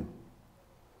have to do.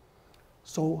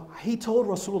 So he told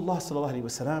Rasulullah sallallahu alaihi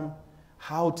wasallam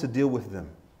how to deal with them.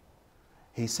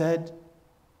 He said,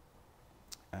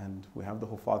 and we have the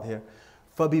whole father here,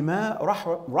 فَبِمَا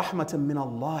رَحْمَةً مِّنَ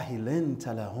اللَّهِ لِنْتَ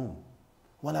لَهُمْ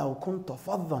وَلَوْ كُنْتَ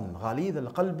فَضًّا غَلِيظَ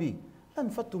الْقَلْبِ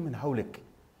لَانْفَضُّوا مِنْ حَوْلِكَ.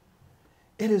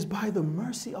 It is by the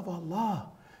mercy of Allah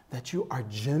that you are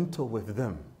gentle with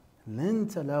them.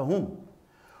 لِنْتَ لَهُمْ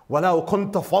وَلَوْ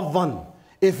كُنْتَ فَضًّا.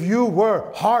 If you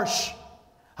were harsh,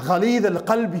 غَلِيظَ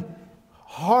الْقَلْبِ,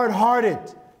 hard-hearted,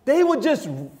 they would just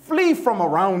flee from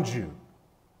around you.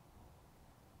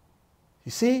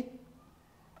 You see?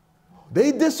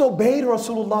 They disobeyed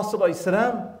Rasulullah sallallahu alaihi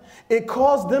wasallam. It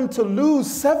caused them to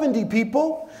lose 70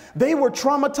 people. They were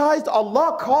traumatized.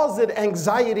 Allah caused it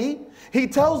anxiety. He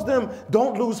tells them,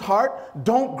 don't lose heart,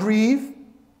 don't grieve.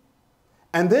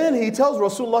 And then he tells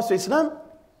Rasulullah sallallahu alaihi wasallam,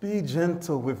 be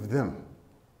gentle with them.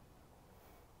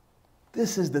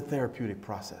 This is the therapeutic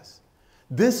process.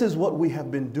 This is what we have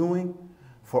been doing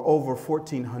for over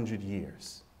 1400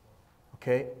 years,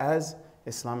 okay, as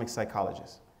Islamic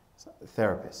psychologists,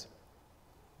 therapists.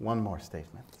 One more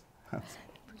statement.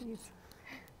 Please.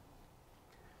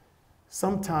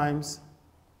 Sometimes,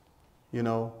 you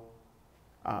know,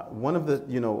 one of the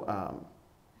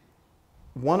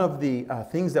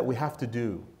things that we have to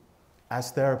do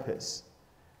as therapists,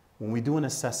 when we do an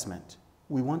assessment,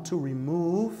 we want to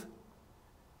remove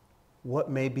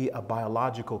what may be a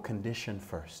biological condition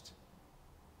first.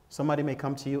 Somebody may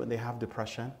come to you and they have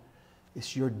depression.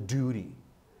 It's your duty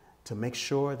to make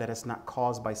sure that it's not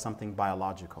caused by something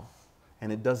biological.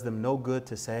 And it does them no good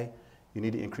to say, you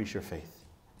need to increase your faith.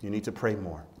 You need to pray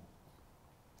more.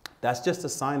 That's just a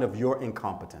sign of your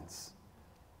incompetence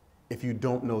if you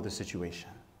don't know the situation.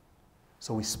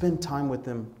 So we spend time with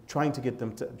them, trying to get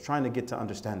to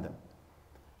understand them.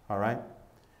 All right?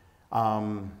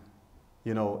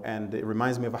 You know, and it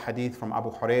reminds me of a hadith from Abu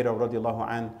Hurairah radiallahu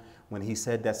anh, when he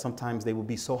said that sometimes they would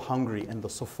be so hungry in the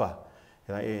sufa.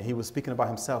 He was speaking about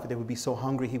himself. They would be so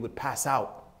hungry he would pass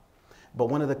out. But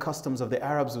one of the customs of the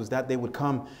Arabs was that they would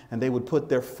come and they would put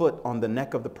their foot on the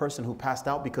neck of the person who passed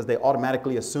out because they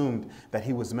automatically assumed that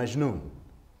he was Majnoon.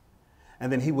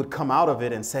 And then he would come out of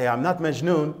it and say, I'm not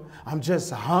Majnoon, I'm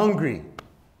just hungry.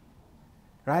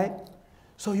 Right?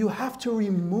 So you have to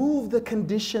remove the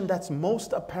condition that's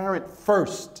most apparent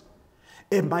first.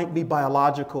 It might be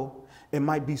biological, it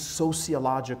might be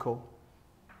sociological,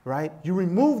 right? You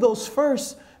remove those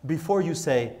first before you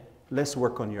say, let's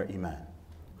work on your iman.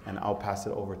 And I'll pass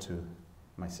it over to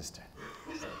my sister.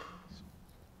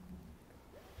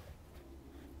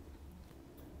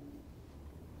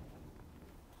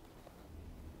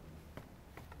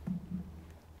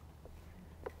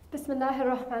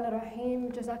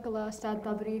 Bismillahirrahmanirrahim. Jazakallah, Ustadh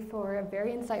Tabari, for a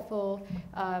very insightful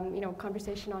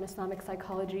conversation on Islamic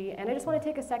psychology. And I just want to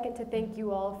take a second to thank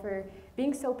you all for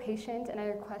being so patient, and I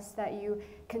request that you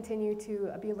continue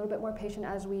to be a little bit more patient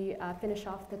as we finish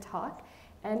off the talk.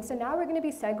 And so now we're going to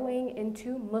be segueing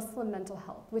into Muslim mental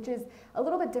health, which is a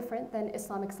little bit different than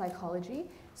Islamic psychology.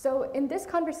 So in this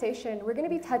conversation, we're going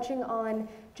to be touching on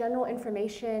general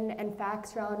information and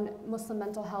facts around Muslim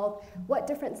mental health, what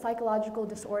different psychological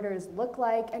disorders look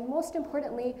like, and most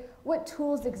importantly, what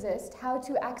tools exist, how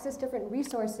to access different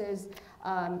resources,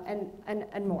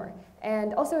 and more.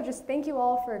 And also just thank you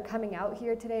all for coming out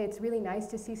here today. It's really nice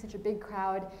to see such a big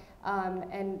crowd.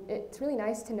 And it's really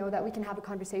nice to know that we can have a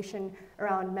conversation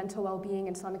around mental well-being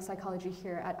and Islamic psychology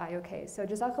here at IOK. So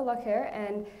Jazakallah khair,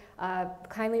 and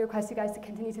kindly request you guys to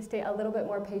continue to stay a little bit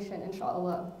more patient,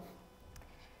 inshallah.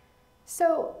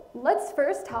 So let's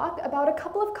first talk about a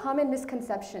couple of common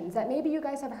misconceptions that maybe you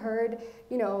guys have heard,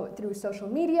 through social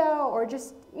media or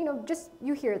just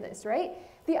you hear this, right?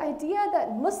 The idea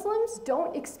that Muslims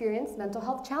don't experience mental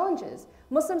health challenges.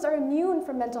 Muslims are immune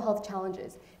from mental health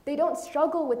challenges. They don't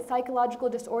struggle with psychological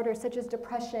disorders such as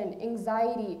depression,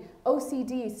 anxiety,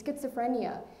 OCD,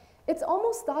 schizophrenia. It's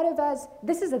almost thought of as,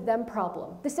 this is a them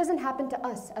problem. This doesn't happen to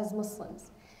us as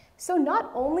Muslims. So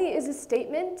not only is this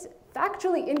statement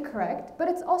factually incorrect, but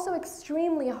it's also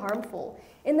extremely harmful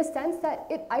in the sense that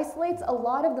it isolates a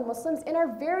lot of the Muslims in our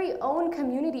very own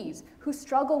communities who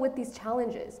struggle with these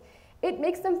challenges. It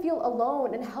makes them feel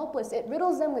alone and helpless. It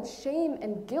riddles them with shame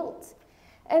and guilt.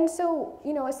 And so,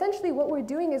 essentially what we're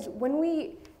doing is when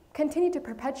we continue to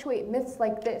perpetuate myths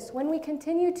like this, when we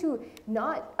continue to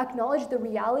not acknowledge the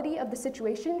reality of the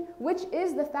situation, which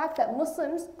is the fact that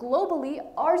Muslims globally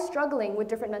are struggling with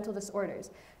different mental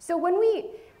disorders. So when we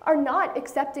are not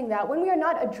accepting that, when we are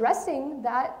not addressing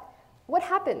that, what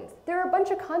happens? There are a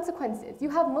bunch of consequences. You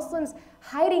have Muslims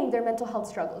hiding their mental health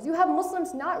struggles. You have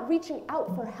Muslims not reaching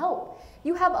out for help.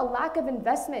 You have a lack of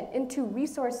investment into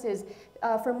resources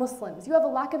for Muslims. You have a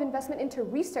lack of investment into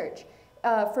research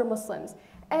for Muslims.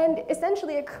 And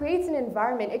essentially it creates an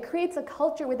environment, it creates a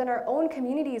culture within our own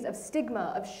communities of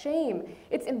stigma, of shame.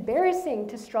 It's embarrassing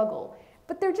to struggle,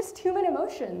 but they're just human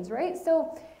emotions, right?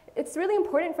 So it's really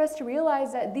important for us to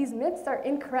realize that these myths are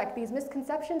incorrect, these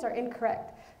misconceptions are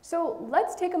incorrect. So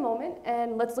let's take a moment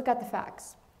and let's look at the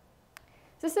facts.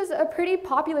 This is a pretty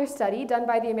popular study done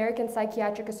by the American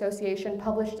Psychiatric Association,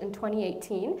 published in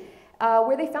 2018.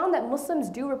 Where they found that Muslims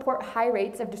do report high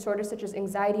rates of disorders such as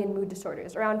anxiety and mood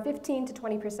disorders, around 15 to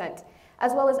 20%,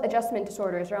 as well as adjustment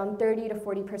disorders, around 30 to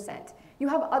 40%. You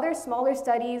have other smaller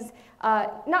studies,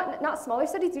 not smaller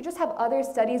studies, you just have other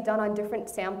studies done on different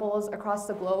samples across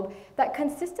the globe that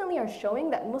consistently are showing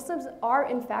that Muslims are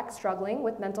in fact struggling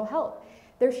with mental health.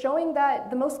 They're showing that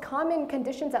the most common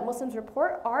conditions that Muslims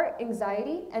report are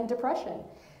anxiety and depression.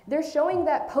 They're showing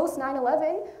that post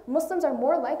 9/11, Muslims are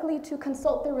more likely to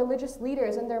consult their religious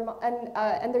leaders and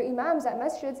their imams at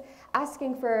masjids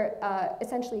asking for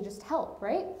essentially just help,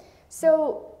 right?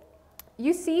 So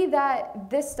you see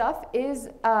that this stuff is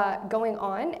going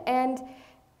on, and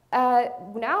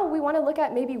now we want to look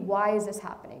at maybe why is this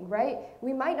happening, right?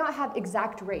 We might not have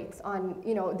exact rates on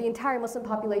the entire Muslim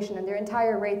population and their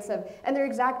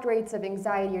exact rates of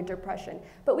anxiety or depression,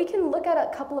 but we can look at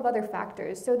a couple of other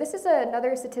factors. So this is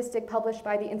another statistic published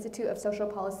by the Institute of Social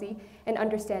Policy and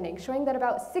Understanding, showing that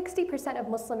about 60% of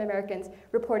Muslim Americans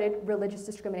reported religious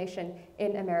discrimination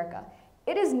in America.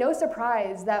 It is no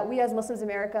surprise that we as Muslims in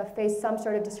America face some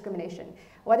sort of discrimination,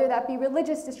 whether that be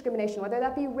religious discrimination, whether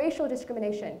that be racial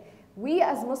discrimination. We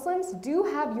as Muslims do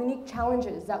have unique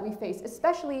challenges that we face,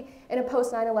 especially in a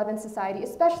post 9/11 society,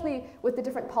 especially with the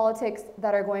different politics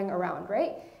that are going around,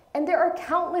 right? And there are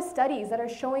countless studies that are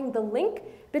showing the link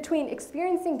between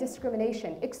experiencing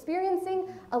discrimination, experiencing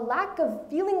a lack of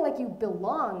feeling like you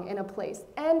belong in a place,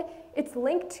 and it's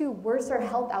linked to worser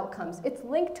health outcomes. It's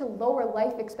linked to lower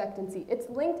life expectancy. It's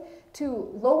linked to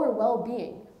lower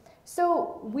well-being.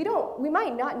 So we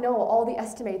might not know all the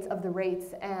estimates of the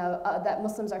rates that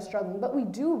Muslims are struggling, but we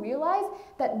do realize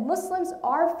that Muslims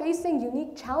are facing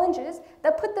unique challenges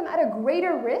that put them at a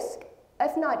greater risk,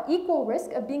 if not equal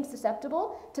risk, of being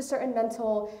susceptible to certain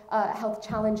mental health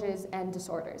challenges and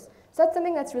disorders. So that's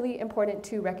something that's really important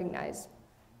to recognize.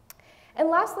 And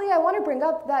lastly, I want to bring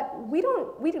up that we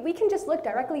can just look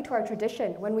directly to our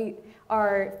tradition when we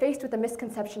are faced with a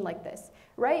misconception like this,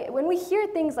 right? When we hear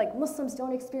things like Muslims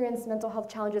don't experience mental health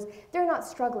challenges, they're not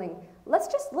struggling. Let's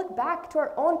just look back to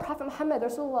our own Prophet Muhammad,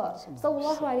 Rasulullah,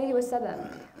 sallallahu alaihi wasallam.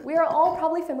 We are all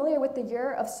probably familiar with the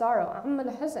year of sorrow,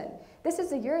 al-Huzn. This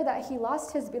is the year that he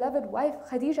lost his beloved wife,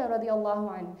 Khadija radiallahu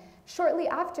anha. Shortly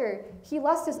after, he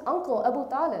lost his uncle, Abu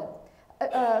Talib.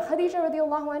 Khadija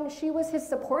radiallahu anha, she was his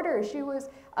supporter. She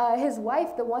was his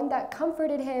wife, the one that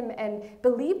comforted him and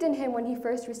believed in him when he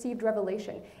first received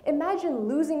revelation. Imagine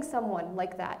losing someone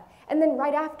like that. And then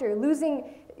right after,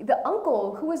 losing the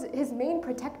uncle who was his main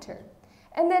protector.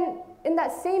 And then in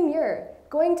that same year,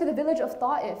 going to the village of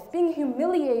Ta'if, being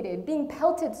humiliated, being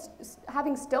pelted,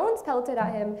 having stones pelted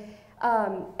at him,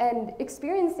 and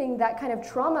experiencing that kind of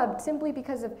trauma simply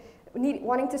because of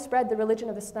wanting to spread the religion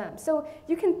of Islam. So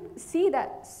you can see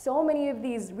that so many of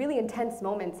these really intense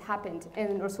moments happened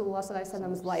in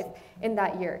Rasulullah's life in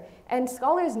that year. And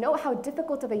scholars note how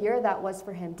difficult of a year that was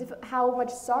for him, how much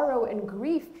sorrow and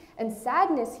grief and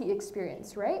sadness he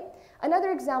experienced, right?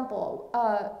 Another example,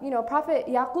 Prophet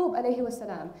Yaqub alayhi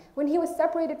wasalam, when he was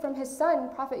separated from his son,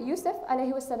 Prophet Yusuf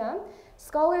alayhi wasalam,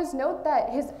 scholars note that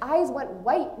his eyes went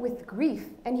white with grief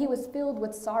and he was filled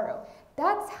with sorrow.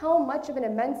 That's how much of an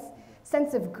immense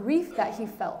sense of grief that he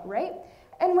felt, right?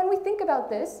 And when we think about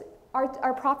this,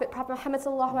 our Prophet Muhammad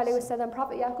sallallahu alaihi wasallam,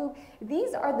 Prophet Yaqub,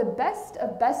 these are the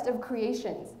best of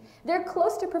creations. They're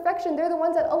close to perfection. They're the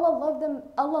ones that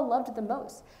Allah loved the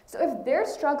most. So if they're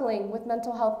struggling with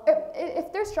mental health,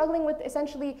 if they're struggling with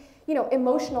essentially,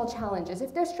 emotional challenges,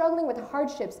 if they're struggling with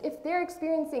hardships, if they're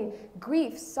experiencing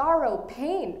grief, sorrow,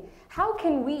 pain, how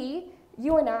can we,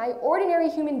 you and I, ordinary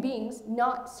human beings,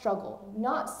 not struggle,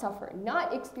 not suffer,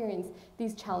 not experience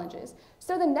these challenges?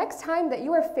 So the next time that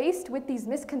you are faced with these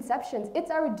misconceptions,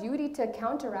 it's our duty to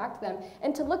counteract them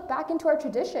and to look back into our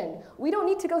tradition. We don't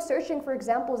need to go searching for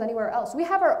examples anywhere else. We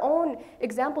have our own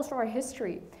examples from our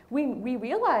history. We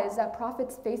realize that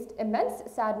prophets faced immense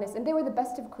sadness and they were the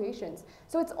best of creations.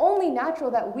 So it's only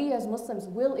natural that we as Muslims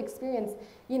will experience,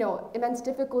 immense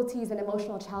difficulties and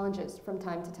emotional challenges from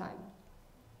time to time.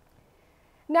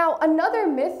 Now, another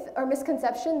myth or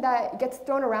misconception that gets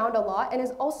thrown around a lot and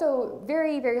is also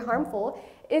very, very harmful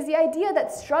is the idea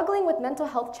that struggling with mental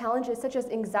health challenges such as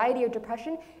anxiety or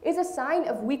depression is a sign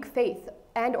of weak faith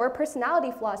and or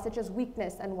personality flaws such as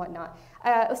weakness and whatnot.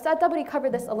 Ustadh Tabari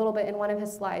covered this a little bit in one of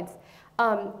his slides.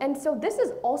 And so this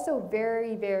is also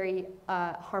very, very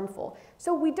harmful.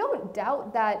 So we don't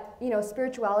doubt that,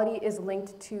 spirituality is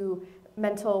linked to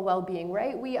mental well-being,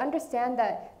 right? We understand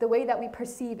that the way that we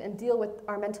perceive and deal with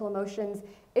our mental emotions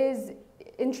is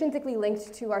intrinsically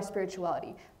linked to our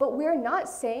spirituality. But we're not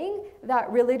saying that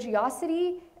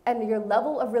religiosity and your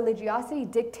level of religiosity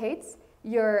dictates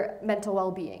your mental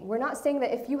well-being. We're not saying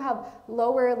that if you have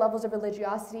lower levels of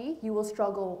religiosity, you will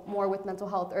struggle more with mental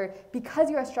health, or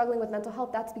because you are struggling with mental health,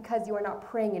 that's because you are not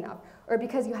praying enough, or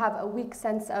because you have a weak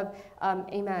sense of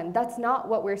iman. That's not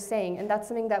what we're saying, and that's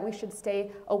something that we should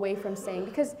stay away from saying,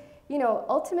 because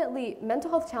ultimately, mental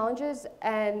health challenges,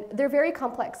 and they're very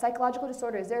complex. Psychological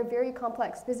disorders, they're very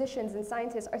complex. Physicians and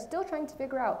scientists are still trying to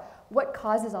figure out what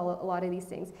causes a lot of these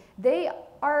things. They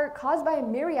are caused by a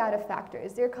myriad of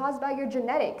factors. They're caused by your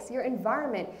genetics, your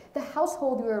environment, the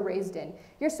household you were raised in,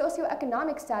 your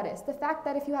socioeconomic status, the fact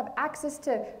that if you have access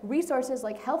to resources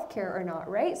like healthcare or not,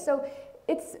 right? So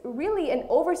it's really an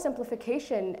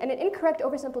oversimplification and an incorrect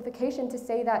oversimplification to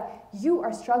say that you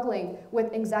are struggling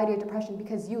with anxiety or depression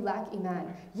because you lack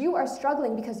iman. You are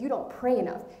struggling because you don't pray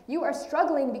enough. You are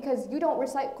struggling because you don't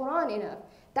recite Quran enough.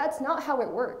 That's not how it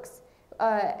works.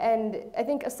 And I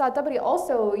think Ustadh Tabari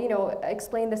also,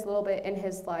 explained this a little bit in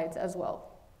his slides as well.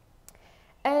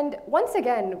 And once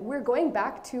again, we're going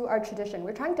back to our tradition.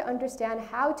 We're trying to understand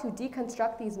how to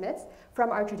deconstruct these myths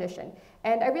from our tradition.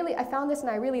 And I found this and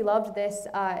I really loved this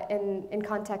in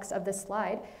context of this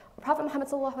slide. Prophet Muhammad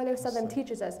ﷺ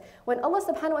teaches us, when Allah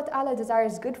subhanahu wa ta'ala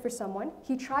desires good for someone,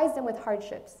 He tries them with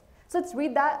hardships. So let's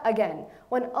read that again.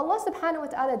 When Allah subhanahu wa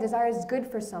ta'ala desires good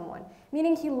for someone,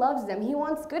 meaning He loves them, He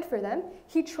wants good for them,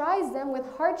 He tries them with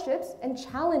hardships and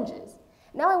challenges.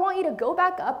 Now I want you to go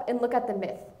back up and look at the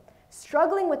myth.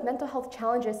 Struggling with mental health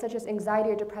challenges such as anxiety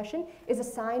or depression is a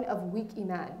sign of weak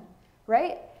iman,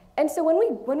 right? And so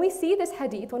when we see this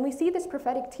hadith, when we see this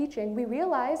prophetic teaching, we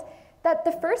realize that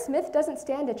the first myth doesn't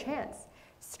stand a chance.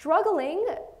 Struggling,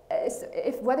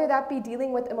 whether that be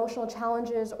dealing with emotional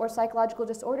challenges or psychological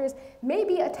disorders, may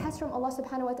be a test from Allah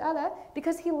subhanahu wa ta'ala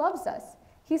because He loves us.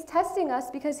 He's testing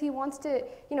us because He wants to,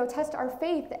 test our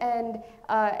faith, and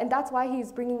that's why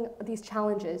He's bringing these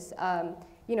challenges,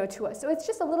 to us. So it's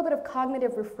just a little bit of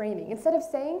cognitive reframing. Instead of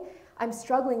saying, I'm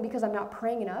struggling because I'm not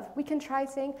praying enough, we can try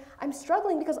saying, I'm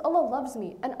struggling because Allah loves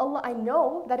me, and I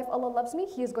know that if Allah loves me,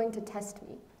 He is going to test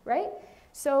me, right?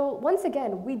 So once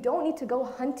again, we don't need to go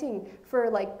hunting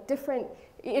for different,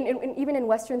 even in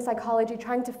Western psychology,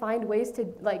 trying to find ways to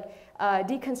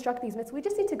deconstruct these myths. We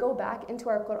just need to go back into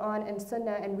our Quran and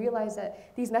Sunnah and realize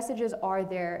that these messages are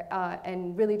there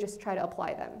and really just try to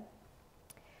apply them.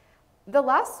 The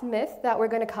last myth that we're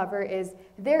going to cover is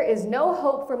there is no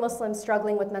hope for Muslims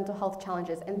struggling with mental health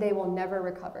challenges and they will never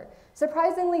recover.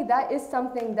 Surprisingly, that is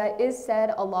something that is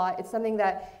said a lot. It's something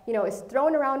that is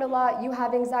thrown around a lot. You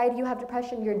have anxiety, you have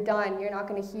depression, you're done. You're not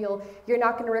going to heal. You're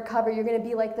not going to recover. You're going to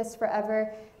be like this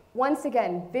forever. Once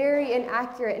again, very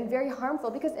inaccurate and very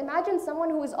harmful, because imagine someone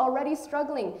who is already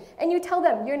struggling and you tell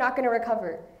them you're not going to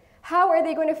recover. How are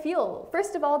they going to feel?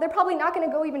 First of all, they're probably not going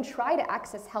to go even try to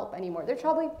access help anymore. They're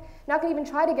probably not going to even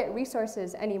try to get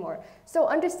resources anymore. So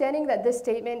understanding that this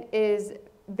statement is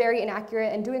very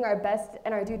inaccurate, and doing our best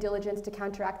and our due diligence to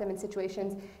counteract them in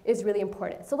situations is really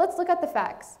important. So let's look at the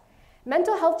facts.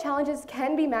 Mental health challenges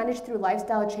can be managed through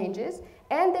lifestyle changes,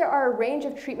 and there are a range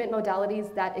of treatment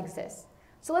modalities that exist.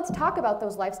 So let's talk about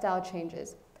those lifestyle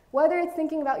changes. Whether it's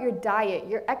thinking about your diet,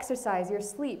 your exercise, your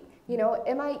sleep,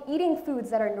 am I eating foods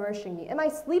that are nourishing me? Am I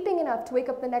sleeping enough to wake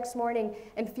up the next morning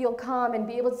and feel calm and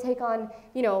be able to take on,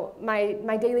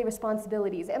 my daily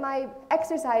responsibilities? Am I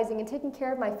exercising and taking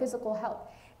care of my physical health?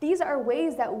 These are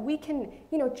ways that we can,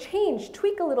 change,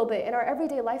 tweak a little bit in our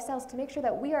everyday lifestyles to make sure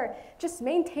that we are just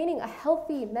maintaining a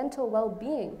healthy mental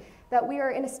well-being, that we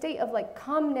are in a state of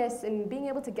calmness and being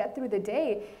able to get through the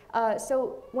day.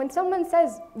 So when someone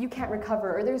says you can't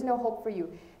recover or there's no hope for you,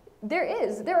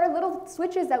 there are little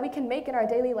switches that we can make in our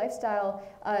daily lifestyle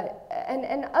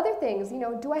and other things.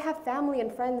 Do I have family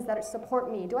and friends that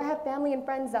support me? Do I have family and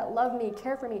friends that love me,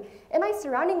 care for me? Am I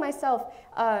surrounding myself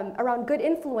around good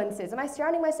influences? Am I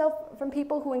surrounding myself from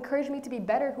people who encourage me to be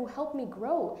better, who help me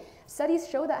grow? Studies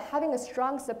show that having a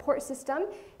strong support system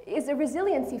is a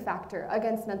resiliency factor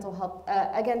against mental health,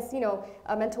 against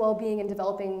mental well-being and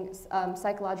developing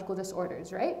psychological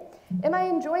disorders, right? Am I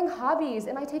enjoying hobbies?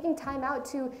 Am I taking time out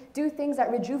to do things that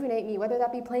rejuvenate me, whether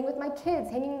that be playing with my kids,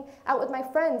 hanging out with my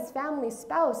friends, family,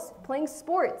 spouse, playing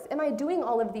sports? Am I doing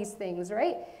all of these things,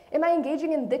 right? Am I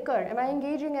engaging in dhikr? Am I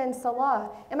engaging in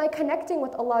salah? Am I connecting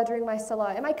with Allah during my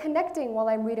salah? Am I connecting while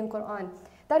I'm reading Quran?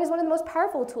 That is one of the most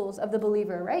powerful tools of the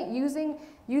believer, right? Using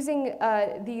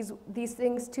these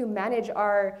things to manage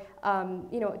our,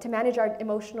 to manage our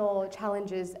emotional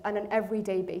challenges on an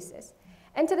everyday basis.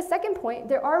 And to the second point,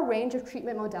 there are a range of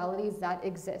treatment modalities that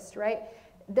exist, right?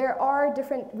 There are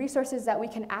different resources that we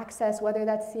can access, whether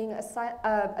that's seeing a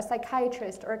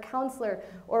psychiatrist or a counselor,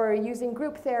 or using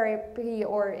group therapy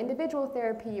or individual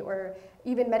therapy, or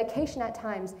even medication at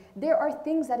times. There are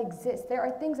things that exist. There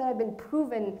are things that have been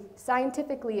proven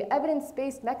scientifically,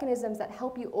 evidence-based mechanisms that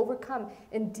help you overcome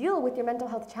and deal with your mental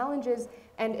health challenges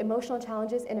and emotional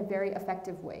challenges in a very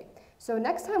effective way. So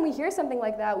next time we hear something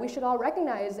like that, we should all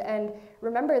recognize and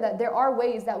remember that there are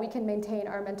ways that we can maintain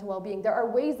our mental well-being. There are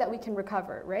ways that we can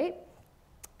recover, right?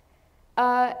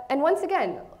 And once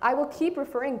again, I will keep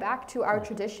referring back to our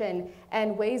tradition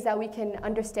and ways that we can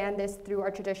understand this through our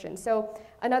tradition. So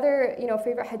another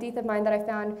favorite hadith of mine that I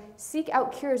found: seek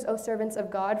out cures, O servants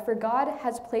of God, for God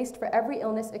has placed for every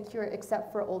illness a cure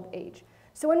except for old age.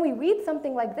 So when we read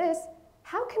something like this,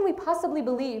 how can we possibly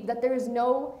believe that there is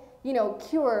no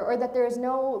cure, or that there is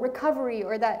no recovery,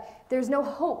 or that there's no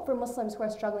hope for Muslims who are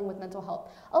struggling with mental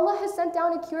health? Allah has sent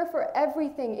down a cure for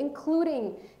everything,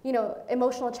 including,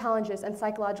 emotional challenges and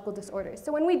psychological disorders.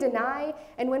 So when we deny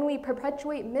and when we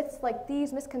perpetuate myths like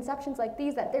these, misconceptions like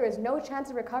these, that there is no chance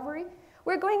of recovery,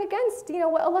 we're going against,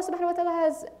 what Allah subhanahu wa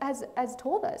ta'ala has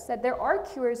told us, that there are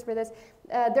cures for this.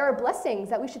 There are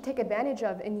blessings that we should take advantage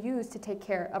of and use to take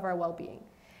care of our well-being.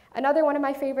 Another one of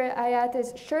my favorite ayat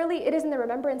is, surely it is in the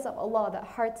remembrance of Allah that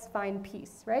hearts find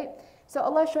peace, right? So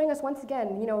Allah is showing us once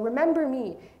again, remember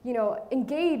me,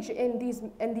 engage in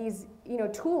these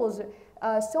tools.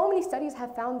 So many studies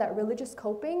have found that religious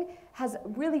coping has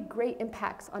really great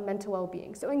impacts on mental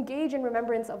well-being. So engage in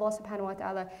remembrance of Allah subhanahu wa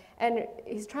ta'ala. And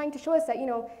He's trying to show us that,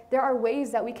 there are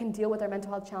ways that we can deal with our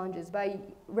mental health challenges. By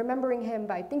remembering Him,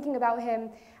 by thinking about Him,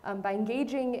 by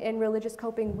engaging in religious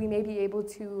coping, we may be able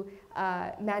to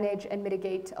manage and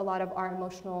mitigate a lot of our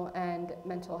emotional and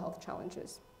mental health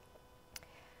challenges.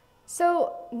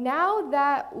 So now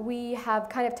that we have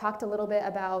kind of talked a little bit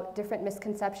about different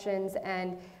misconceptions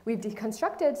and we've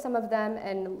deconstructed some of them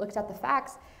and looked at the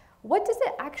facts, what does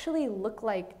it actually look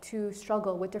like to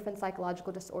struggle with different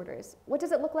psychological disorders? What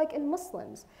does it look like in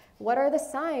Muslims? What are the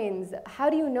signs? How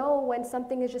do you know when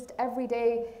something is just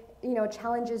everyday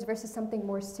challenges versus something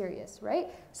more serious, right?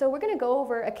 So we're going to go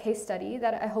over a case study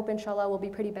that I hope inshallah will be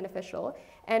pretty beneficial.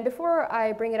 And before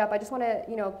I bring it up, I just want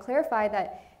to clarify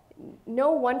that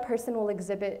no one person will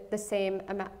exhibit the same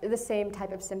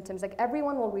type of symptoms. Like,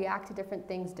 everyone will react to different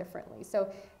things differently.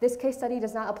 So this case study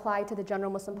does not apply to the general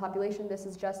Muslim population. This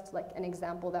is just like an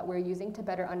example that we're using to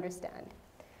better understand.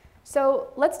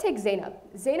 So let's take Zainab.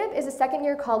 Zainab is a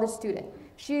second-year college student.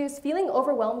 She is feeling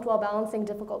overwhelmed while balancing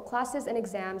difficult classes and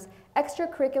exams,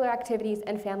 extracurricular activities,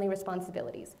 and family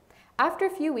responsibilities. After a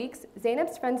few weeks,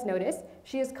 Zainab's friends notice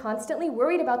she is constantly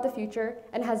worried about the future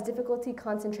and has difficulty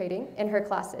concentrating in her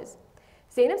classes.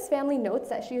 Zainab's family notes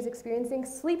that she is experiencing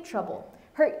sleep trouble.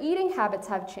 Her eating habits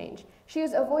have changed. She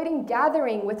is avoiding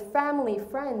gathering with family,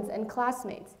 friends, and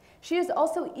classmates. She is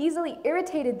also easily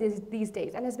irritated these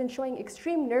days and has been showing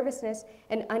extreme nervousness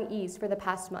and unease for the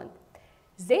past month.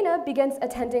 Zainab begins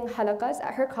attending halaqas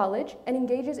at her college and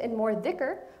engages in more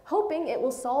dhikr, hoping it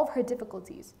will solve her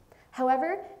difficulties.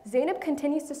 However, Zainab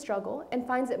continues to struggle and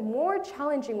finds it more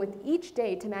challenging with each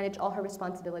day to manage all her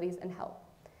responsibilities and help.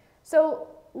 So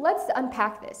let's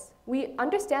unpack this. We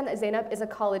understand that Zainab is a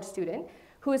college student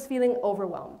who is feeling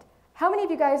overwhelmed. How many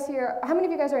of you guys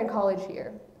are in college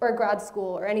here, or grad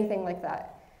school, or anything like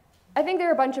that? I think there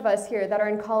are a bunch of us here that are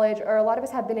in college, or a lot of us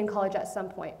have been in college at some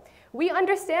point. We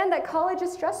understand that college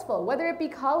is stressful, whether it be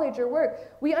college or work.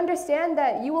 We understand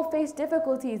that you will face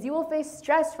difficulties, you will face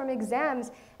stress from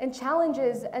exams and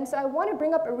challenges, and so I want to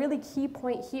bring up a really key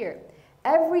point here.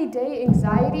 Everyday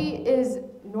anxiety is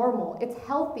normal, it's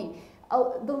healthy.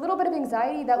 The little bit of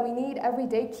anxiety that we need every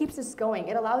day keeps us going.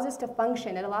 It allows us to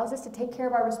function, it allows us to take care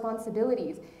of our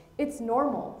responsibilities. It's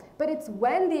normal, but it's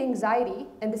when the anxiety,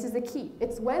 and this is the key,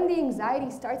 it's when the anxiety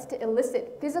starts to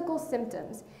elicit physical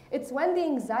symptoms. It's when the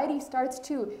anxiety starts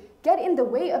to get in the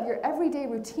way of your everyday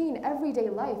routine, everyday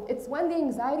life. It's when the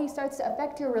anxiety starts to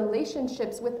affect your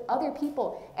relationships with other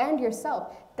people and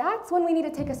yourself. That's when we need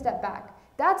to take a step back.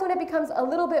 That's when it becomes a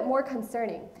little bit more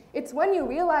concerning. It's when you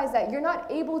realize that you're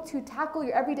not able to tackle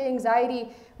your everyday anxiety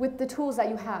with the tools that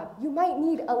you have. You might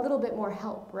need a little bit more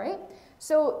help, right?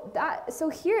 So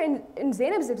here in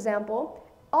Zainab's example,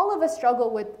 all of us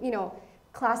struggle with,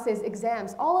 classes,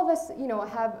 exams. All of us,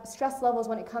 have stress levels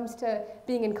when it comes to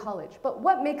being in college. But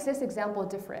what makes this example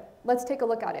different? Let's take a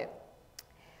look at it.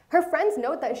 Her friends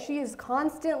note that she is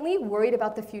constantly worried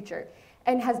about the future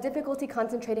and has difficulty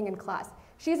concentrating in class.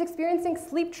 She is experiencing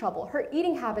sleep trouble. Her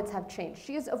eating habits have changed.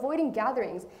 She is avoiding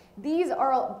gatherings. These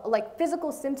are like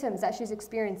physical symptoms that she's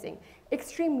experiencing.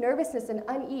 Extreme nervousness and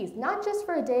unease, not just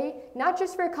for a day, not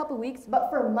just for a couple weeks, but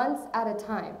for months at a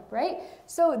time, right?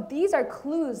 So these are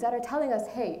clues that are telling us,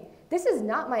 hey, this is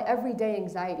not my everyday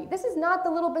anxiety. This is not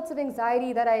the little bits of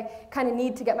anxiety that I kind of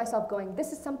need to get myself going.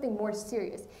 This is something more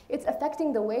serious. It's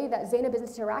affecting the way that Zainab is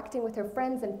interacting with her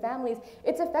friends and families.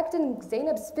 It's affecting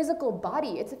Zainab's physical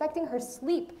body. It's affecting her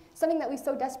sleep, something that we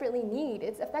so desperately need.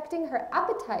 It's affecting her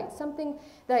appetite, something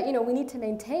that we need to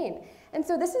maintain. And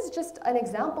so this is just an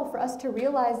example for us to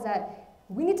realize that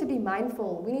we need to be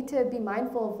mindful. We need to be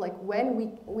mindful of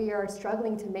when we are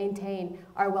struggling to maintain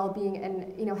our well-being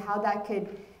and how that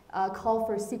could call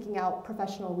for seeking out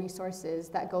professional resources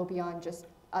that go beyond just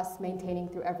us maintaining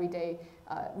through everyday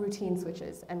routine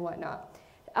switches and whatnot.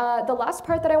 The last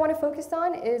part that I want to focus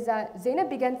on is that Zainab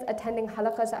begins attending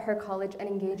halaqas at her college and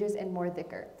engages in more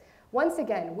dhikr. Once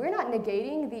again, we're not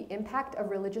negating the impact of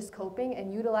religious coping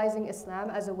and utilizing Islam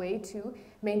as a way to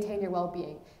maintain your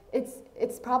well-being.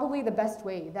 It's probably the best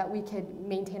way that we could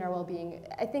maintain our well-being.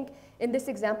 I think in this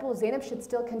example, Zainab should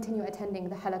still continue attending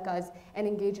the halaqas and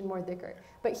engage in more dhikr.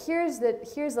 But here's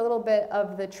a little bit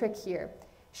of the trick here.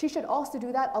 She should also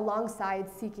do that alongside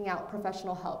seeking out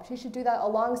professional help. She should do that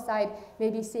alongside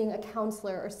maybe seeing a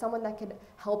counselor or someone that could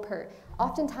help her.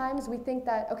 Oftentimes we think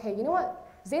that, okay, you know what?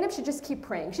 Zainab should just keep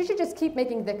praying. She should just keep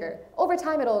making dhikr. Over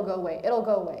time, it'll go away. It'll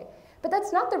go away. But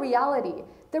that's not the reality.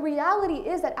 The reality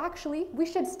is that actually we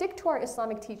should stick to our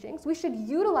Islamic teachings. We should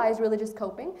utilize religious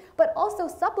coping, but also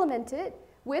supplement it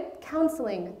with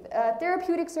counseling,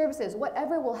 therapeutic services,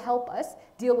 whatever will help us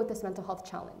deal with this mental health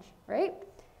challenge, right?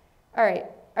 All right,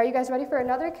 are you guys ready for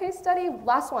another case study?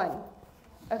 Last one.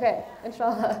 Okay,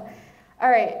 inshallah. All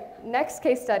right, next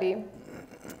case study.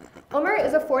 Umar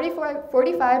is a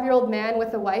 45-year-old man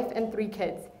with a wife and 3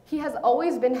 kids. He has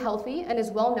always been healthy and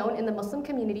is well known in the Muslim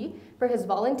community for his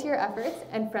volunteer efforts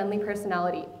and friendly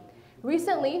personality.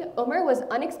 Recently, Umar was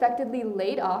unexpectedly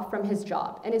laid off from his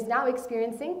job and is now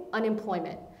experiencing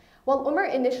unemployment. While Umar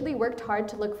initially worked hard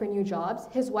to look for new jobs,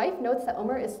 his wife notes that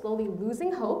Umar is slowly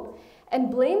losing hope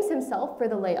and blames himself for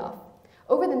the layoff.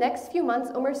 Over the next few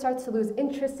months, Umar starts to lose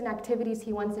interest in activities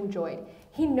he once enjoyed.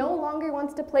 He no longer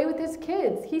wants to play with his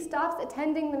kids. He stops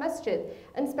attending the masjid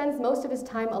and spends most of his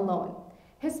time alone.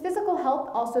 His physical health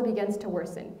also begins to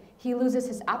worsen. He loses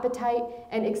his appetite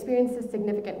and experiences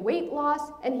significant weight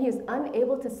loss, and he is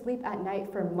unable to sleep at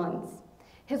night for months.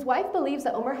 His wife believes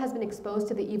that Umar has been exposed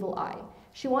to the evil eye.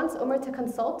 She wants Umar to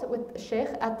consult with a sheikh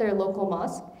at their local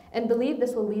mosque and believe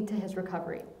this will lead to his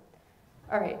recovery.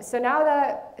 All right, so now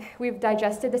that we've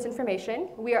digested this information,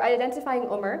 we are identifying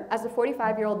Umar as a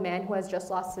 45-year-old man who has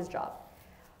just lost his job.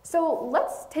 So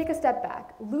let's take a step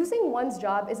back. Losing one's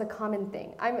job is a common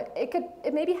thing.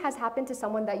 It maybe has happened to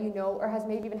someone that you know, or has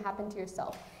maybe even happened to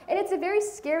yourself. And it's a very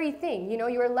scary thing.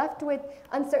 You are left with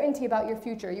uncertainty about your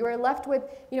future. You are left with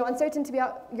uncertainty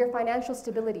about your financial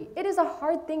stability. It is a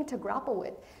hard thing to grapple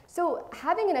with. So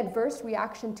having an adverse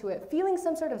reaction to it, feeling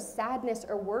some sort of sadness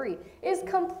or worry is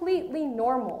completely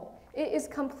normal. It is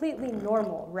completely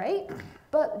normal, right?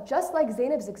 But just like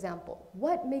Zainab's example,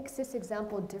 what makes this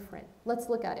example different? Let's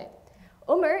look at it.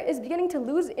 Umar is beginning to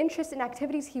lose interest in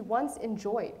activities he once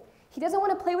enjoyed. He doesn't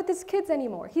want to play with his kids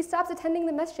anymore. He stops attending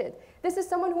the masjid. This is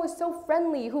someone who was so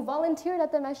friendly, who volunteered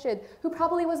at the masjid, who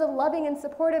probably was a loving and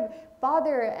supportive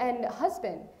father and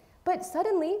husband. But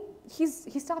suddenly, he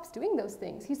stops doing those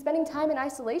things. He's spending time in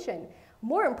isolation.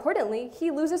 More importantly,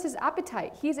 he loses his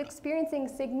appetite. He's experiencing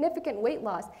significant weight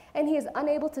loss, and he is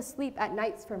unable to sleep at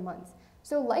nights for months.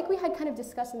 So like we had kind of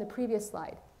discussed in the previous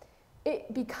slide,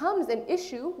 it becomes an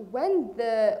issue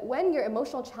when your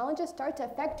emotional challenges start to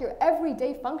affect your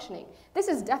everyday functioning. This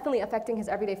is definitely affecting his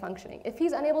everyday functioning. If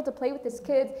he's unable to play with his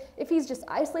kids, if he's just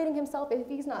isolating himself, if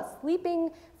he's not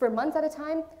sleeping for months at a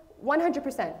time,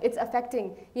 100% it's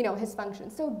affecting, his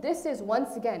function. So this is,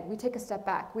 once again, we take a step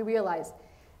back. We realize,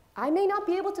 I may not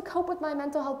be able to cope with my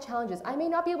mental health challenges. I may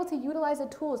not be able to utilize the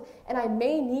tools, and I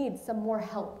may need some more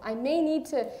help. I may need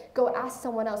to go ask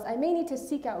someone else. I may need to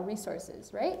seek out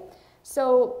resources, right?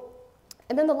 So,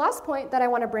 and then the last point that I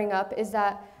want to bring up is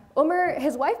that Umar,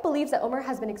 his wife believes that Umar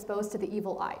has been exposed to the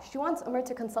evil eye. She wants Umar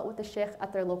to consult with the sheikh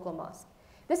at their local mosque.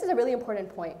 This is a really important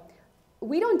point.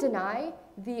 We don't deny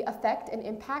the effect and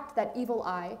impact that evil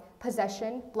eye,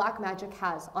 possession, black magic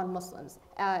has on Muslims.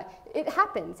 It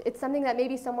happens. It's something that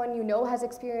maybe someone you know has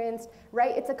experienced,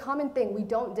 right? It's a common thing. We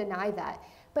don't deny that.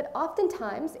 But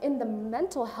oftentimes, in the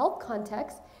mental health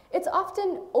context, it's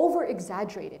often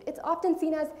over-exaggerated. It's often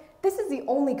seen as, this is the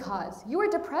only cause. You are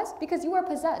depressed because you are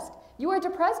possessed. You are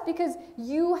depressed because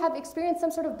you have experienced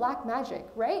some sort of black magic,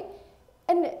 right?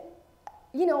 And,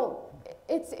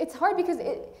 it's hard because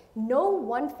no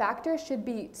one factor should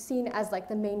be seen as like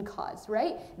the main cause,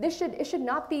 right? It should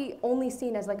not be only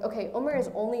seen as like, okay, Umar is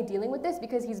only dealing with this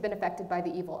because he's been affected by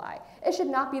the evil eye. It should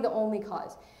not be the only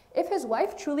cause. If his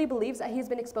wife truly believes that he's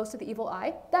been exposed to the evil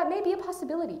eye, that may be a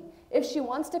possibility. If she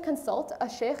wants to consult a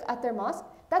sheikh at their mosque,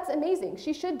 that's amazing.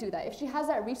 She should do that. If she has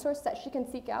that resource that she can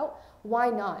seek out, why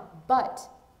not? But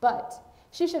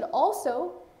she should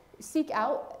also seek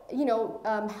out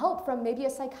help from maybe a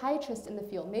psychiatrist in the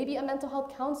field, maybe a mental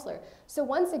health counselor. So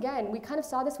once again, we kind of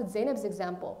saw this with Zainab's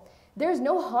example. There's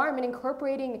no harm in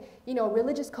incorporating,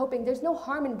 religious coping. There's no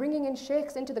harm in bringing in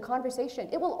sheikhs into the conversation.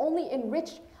 It will only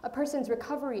enrich a person's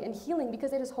recovery and healing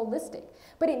because it is holistic.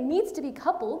 But it needs to be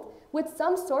coupled with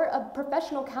some sort of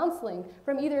professional counseling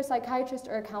from either a psychiatrist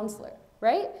or a counselor,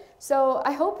 right? So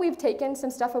I hope we've taken some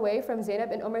stuff away from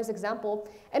Zainab and Umar's example.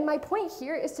 And my point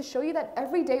here is to show you that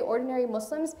everyday ordinary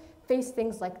Muslims face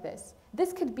things like this.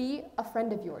 This could be a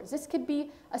friend of yours. This could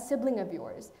be a sibling of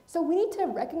yours. So we need to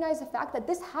recognize the fact that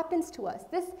this happens to us.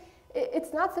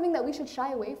 It's not something that we should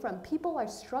shy away from. People are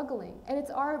struggling, and it's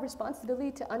our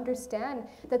responsibility to understand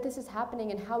that this is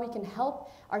happening and how we can help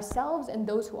ourselves and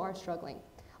those who are struggling.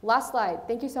 Last slide.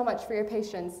 Thank you so much for your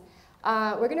patience.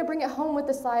 We're going to bring it home with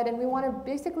the slide, and we want to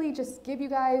basically just give you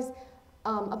guys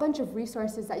a bunch of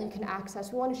resources that you can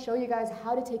access. We want to show you guys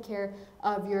how to take care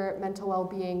of your mental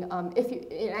well-being.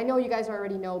 I know you guys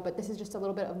already know, but this is just a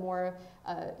little bit of more,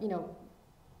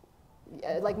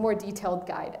 like more detailed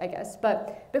guide, I guess.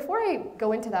 But before I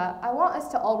go into that, I want us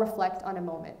to all reflect on a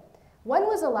moment. When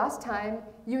was the last time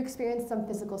you experienced some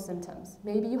physical symptoms?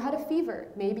 Maybe you had a fever.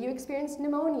 Maybe you experienced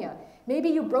pneumonia. Maybe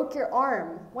you broke your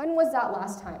arm. When was that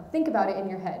last time? Think about it in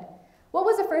your head. What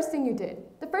was the first thing you did?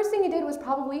 The first thing you did was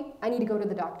probably, I need to go to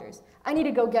the doctors. I need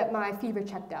to go get my fever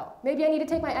checked out. Maybe I need to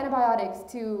take my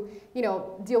antibiotics to,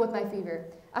 deal with my fever.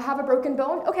 I have a broken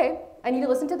bone. Okay, I need to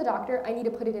listen to the doctor. I need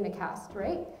to put it in a cast,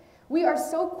 right? We are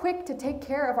so quick to take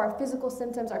care of our physical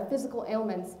symptoms, our physical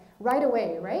ailments right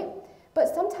away, right?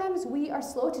 But sometimes we are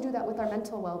slow to do that with our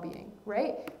mental well-being,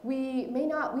 right? We may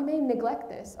neglect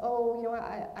this. Oh,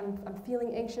 I'm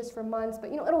feeling anxious for months,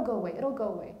 but it'll go away, it'll go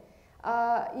away.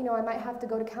 I might have to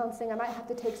go to counseling, I might have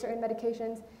to take certain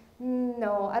medications.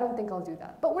 No, I don't think I'll do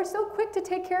that. But we're so quick to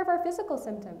take care of our physical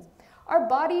symptoms. Our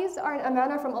bodies are an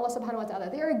amana from Allah subhanahu wa ta'ala.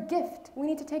 They are a gift. We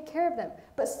need to take care of them.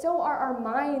 But so are our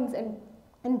minds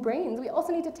and brains. We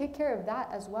also need to take care of that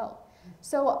as well.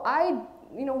 So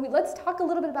let's talk a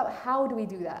little bit about how do we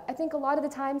do that. I think a lot of the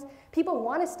times people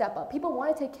want to step up, people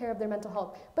want to take care of their mental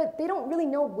health, but they don't really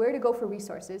know where to go for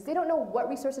resources. They don't know what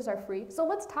resources are free, so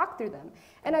let's talk through them.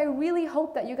 And I really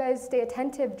hope that you guys stay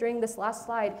attentive during this last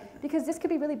slide, because this could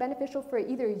be really beneficial for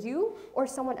either you or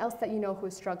someone else that you know who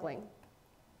is struggling.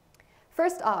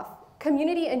 First off,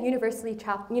 community and university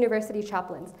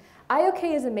chaplains. IOK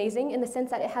is amazing in the sense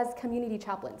that it has community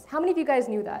chaplains. How many of you guys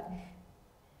knew that?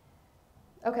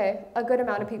 Okay, a good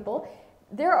amount of people.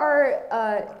 There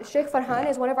are, Sheikh Farhan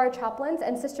is one of our chaplains,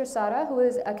 and Sister Sarah, who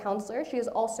is a counselor, she is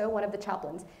also one of the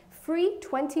chaplains. Free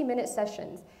 20-minute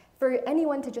sessions. for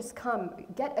anyone to just come,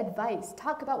 get advice,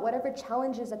 talk about whatever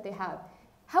challenges that they have.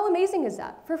 How amazing is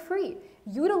that? For free.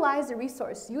 Utilize the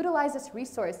resource, utilize this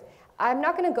resource. I'm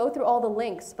not gonna go through all the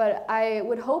links, but I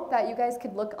would hope that you guys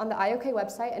could look on the IOK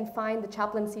website and find the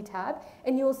chaplaincy tab,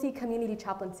 and you will see community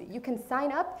chaplaincy. You can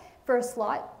sign up for a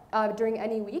slot during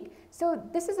any week. So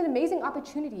this is an amazing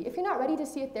opportunity. If you're not ready to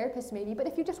see a therapist maybe, but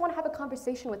if you just want to have a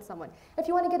conversation with someone, if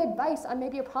you want to get advice on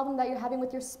maybe a problem that you're having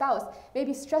with your spouse,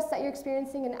 maybe stress that you're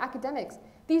experiencing in academics,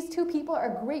 these two people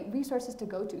are great resources to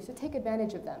go to, so take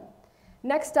advantage of them.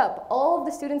 Next up, all of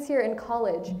the students here in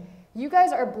college, you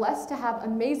guys are blessed to have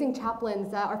amazing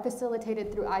chaplains that are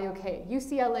facilitated through IOK,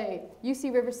 UCLA,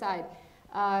 UC Riverside,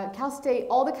 Cal State,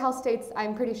 all the Cal States,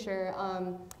 I'm pretty sure,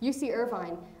 UC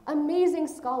Irvine, amazing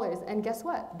scholars, and guess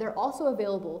what? They're also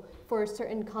available for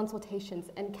certain consultations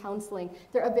and counseling.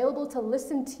 They're available to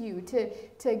listen to you,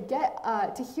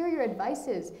 to hear your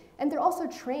advices, and they're also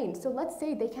trained. So let's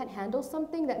say they can't handle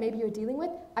something that maybe you're dealing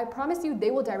with, I promise you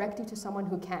they will direct you to someone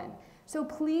who can. So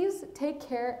please take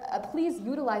care, please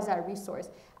utilize that resource.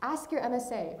 Ask your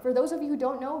MSA. For those of you who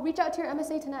don't know, reach out to your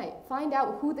MSA tonight. Find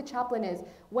out who the chaplain is,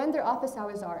 when their office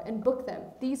hours are, and book them.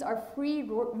 These are free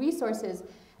resources,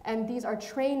 and these are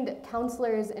trained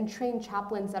counselors and trained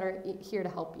chaplains that are here to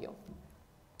help you.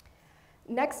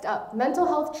 Next up, mental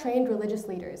health trained religious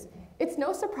leaders. It's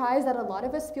no surprise that a lot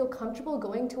of us feel comfortable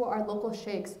going to our local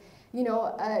sheikhs. You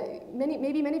know,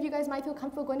 maybe many of you guys might feel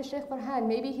comfortable going to Sheikh Farhan.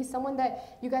 Maybe he's someone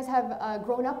that you guys have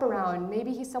grown up around.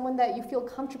 Maybe he's someone that you feel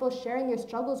comfortable sharing your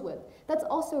struggles with. That's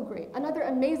also great. Another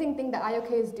amazing thing that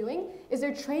IOK is doing is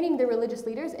they're training their religious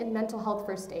leaders in mental health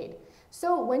first aid.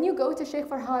 So when you go to Sheikh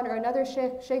Farhan or another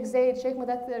Sheikh, Sheikh Zaid, Sheikh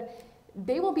Mudathir,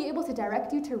 they will be able to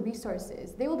direct you to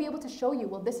resources. They will be able to show you,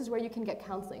 well, this is where you can get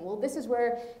counseling. Well, this is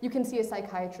where you can see a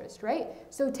psychiatrist, right?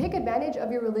 So take advantage of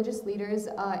your religious leaders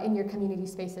in your community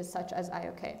spaces such as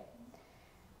IOK.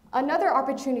 Another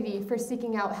opportunity for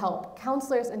seeking out help,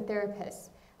 counselors and therapists.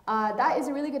 That is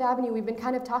a really good avenue. We've been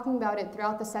kind of talking about it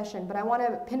throughout the session, but I want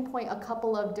to pinpoint a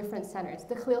couple of different centers.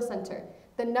 The Khalil Center,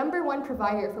 the #1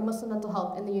 provider for Muslim mental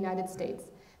health in the United States.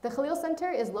 The Khalil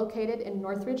Center is located in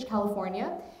Northridge,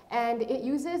 California, and it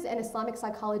uses an Islamic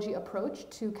psychology approach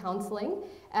to counseling,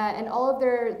 and all of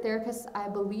their therapists, I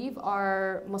believe,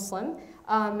 are Muslim,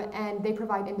 and they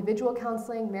provide individual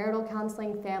counseling, marital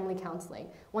counseling, family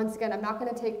counseling. Once again, I'm not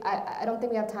going to take, I don't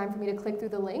think we have time for me to click through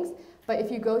the links, but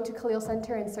if you go to Khalil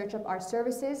Center and search up our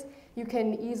services, you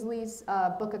can easily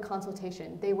book a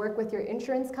consultation. They work with your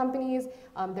insurance companies,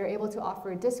 they're able to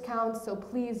offer discounts, so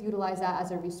please utilize that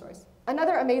as a resource.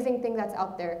 Another amazing thing that's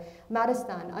out there,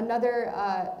 Madistan, another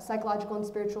psychological and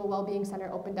spiritual well-being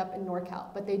center opened up in NorCal,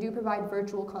 but they do provide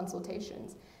virtual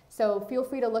consultations. So feel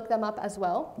free to look them up as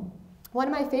well. One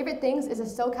of my favorite things is a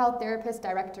SoCal therapist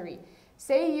directory.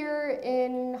 Say you're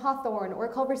in Hawthorne or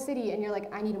Culver City and you're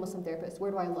like, I need a Muslim therapist,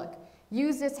 where do I look?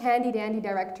 Use this handy dandy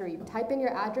directory. Type in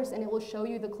your address and it will show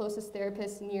you the closest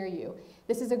therapist near you.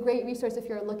 This is a great resource if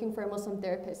you're looking for a Muslim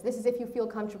therapist. This is if you feel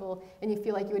comfortable and you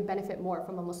feel like you would benefit more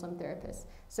from a Muslim therapist.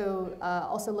 So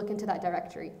also look into that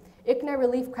directory. ICNA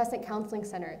Relief Crescent Counseling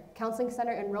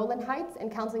Center in Rowland Heights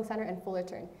and Counseling Center in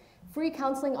Fullerton. Free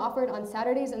counseling offered on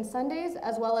Saturdays and Sundays,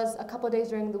 as well as a couple days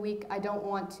during the week. I don't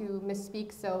want to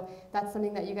misspeak, so that's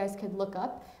something that you guys could look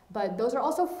up. But those are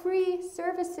also free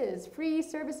services,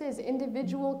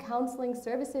 individual counseling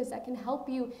services that can help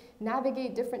you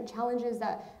navigate different challenges,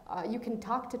 that you can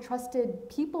talk to trusted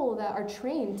people that are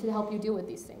trained to help you deal with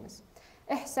these things.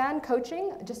 Ihsan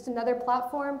Coaching, just another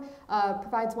platform,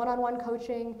 provides one-on-one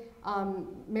coaching,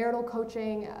 marital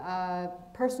coaching,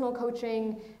 personal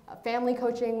coaching, family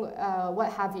coaching,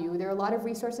 what have you. There are a lot of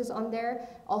resources on there.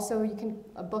 Also, you can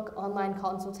book online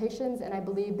consultations, and I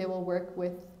believe they will work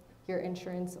with your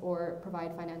insurance or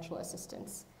provide financial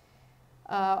assistance.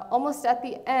 Almost at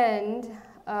the end,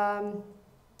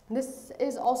 this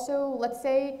is also, let's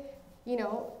say, you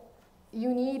know, you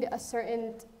need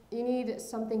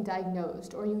something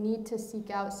diagnosed, or you need to seek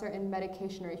out certain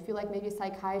medication, or you feel like maybe a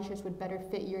psychiatrist would better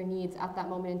fit your needs at that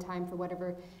moment in time for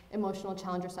whatever emotional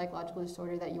challenge or psychological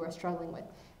disorder that you are struggling with.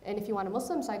 And if you want a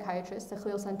Muslim psychiatrist, the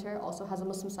Khalil Center also has a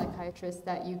Muslim psychiatrist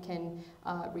that you can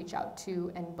reach out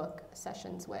to and book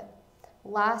sessions with.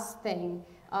 Last thing,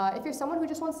 If you're someone who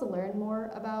just wants to learn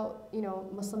more about,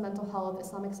 Muslim mental health,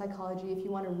 Islamic psychology, if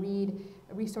you want to read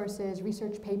resources,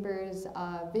 research papers,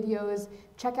 videos,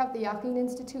 check out the Yaqeen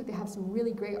Institute. They have some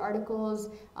really great articles.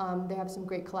 They have some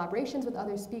great collaborations with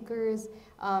other speakers.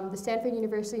 The Stanford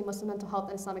University Muslim Mental Health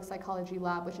and Islamic Psychology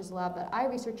Lab, which is a lab that I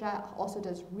research at, also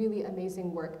does really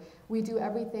amazing work. We do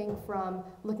everything from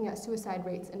looking at suicide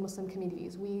rates in Muslim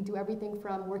communities. We do everything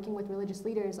from working with religious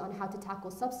leaders on how to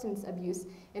tackle substance abuse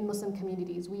in Muslim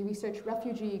communities. We research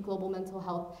refugee global mental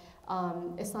health,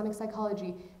 Islamic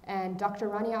psychology, and Dr.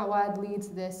 Rani Awad leads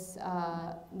this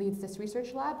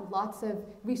research lab. Lots of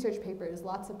research papers,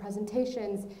 lots of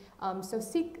presentations. So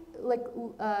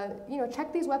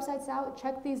check these websites out,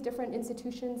 check these different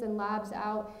institutions and labs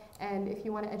out, and if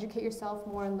you want to educate yourself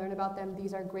more and learn about them,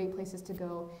 these are great places to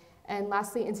go. And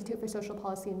lastly, Institute for Social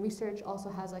Policy and Research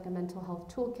also has like a mental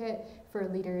health toolkit for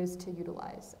leaders to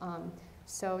utilize.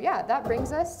 So yeah, that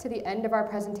brings us to the end of our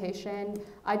presentation.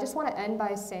 I just want to end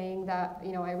by saying that,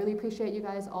 I really appreciate you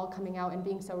guys all coming out and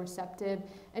being so receptive.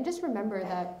 And just remember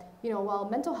that, while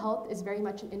mental health is very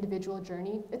much an individual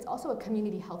journey, it's also a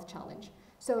community health challenge.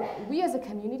 So we as a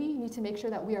community need to make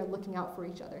sure that we are looking out for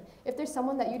each other. If there's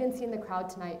someone that you didn't see in the crowd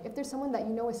tonight, if there's someone that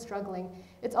is struggling,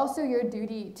 it's also your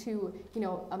duty to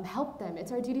help them.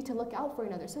 It's our duty to look out for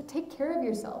another. So take care of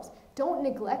yourselves. Don't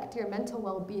neglect your mental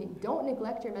well-being. Don't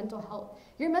neglect your mental health.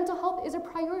 Your mental health is a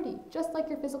priority, just like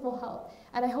your physical health.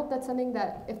 And I hope that's something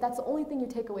that, if that's the only thing you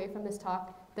take away from this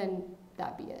talk, then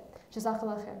that be it.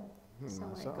 Jazakallah khair.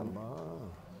 Assalamu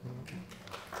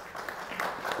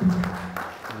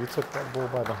You took that bull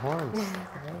by the horns.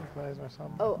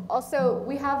 Also,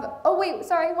 we have,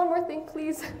 one more thing,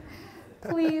 please.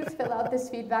 Please fill out this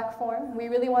feedback form. We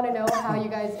really want to know how you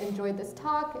guys enjoyed this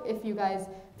talk, if you guys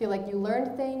feel like you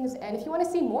learned things, and if you want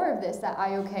to see more of this at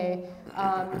IOK,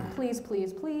 please,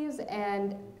 please, please,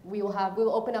 and we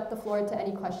will open up the floor to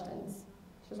any questions.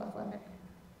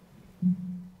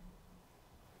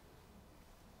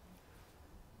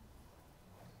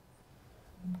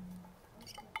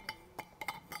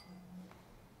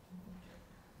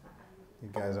 You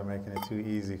guys are making it too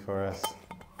easy for us.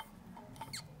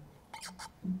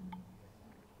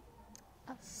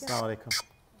 Assalamu alaikum.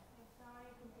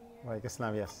 Wa alaikum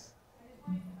assalam, yes.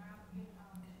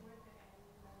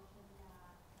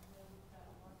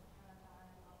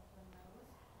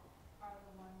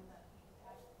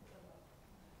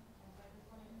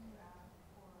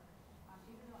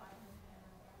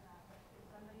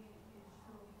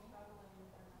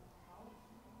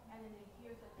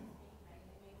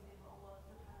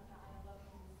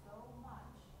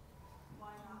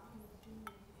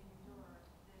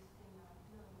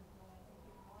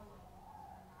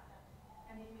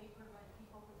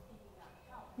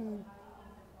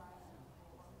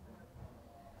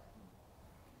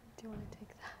 Do you want to take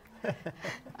that?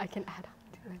 I can add on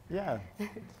to it. Yeah.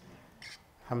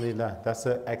 Alhamdulillah, that's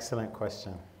an excellent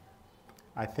question.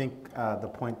 I think the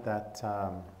point that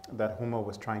Huma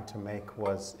was trying to make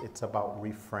was it's about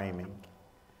reframing,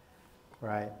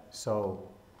 right?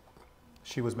 So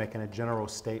she was making a general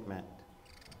statement,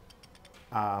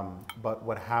 but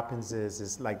what happens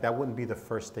is like that wouldn't be the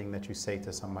first thing that you say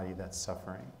to somebody that's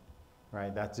suffering,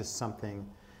 right? That's just something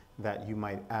that you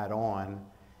might add on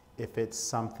if it's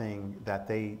something that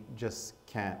they just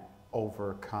can't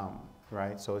overcome,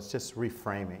 right? So it's just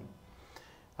reframing.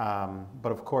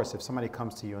 But of course, if somebody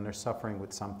comes to you and they're suffering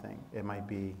with something, it might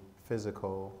be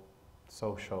physical,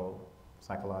 social,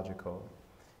 psychological,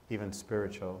 even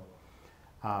spiritual.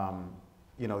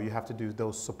 You know, you have to do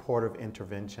those supportive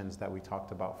interventions that we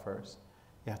talked about first.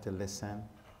 You have to listen.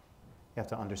 You have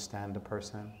to understand the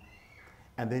person.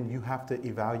 And then you have to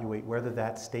evaluate whether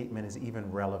that statement is even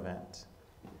relevant.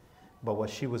 But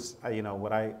what she was, you know,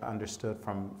 what I understood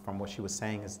from what she was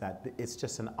saying is that it's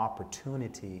just an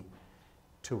opportunity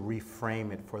to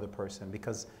reframe it for the person.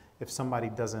 Because if somebody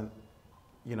doesn't,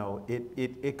 you know,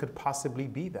 it could possibly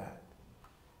be that,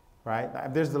 right?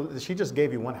 She just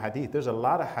gave you one hadith. There's a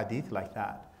lot of hadith like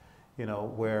that, you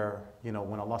know, where, you know,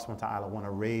 when Allah subhanahu wa ta'ala want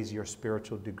to raise your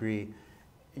spiritual degree,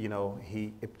 you know,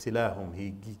 He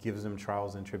gives them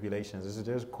trials and tribulations.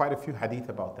 There's quite a few hadith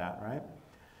about that, right?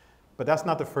 But that's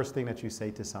not the first thing that you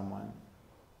say to someone.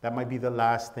 That might be the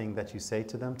last thing that you say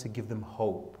to them to give them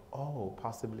hope. Oh,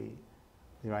 possibly,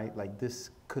 right? Like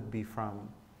this could be from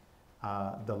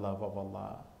the love of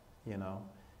Allah, you know.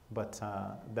 But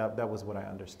that was what I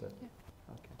understood. Yeah.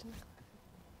 Okay. Can I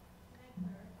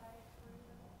clarify it for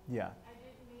you? Yeah. I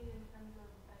didn't mean in terms of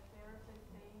a therapist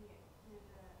saying it to the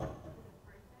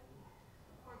person.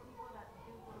 For people that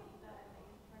do believe that and they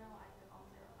internalize it on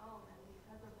their own, and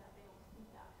because of that they don't see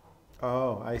that.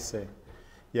 Oh, I see.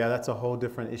 Yeah, that's a whole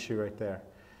different issue right there.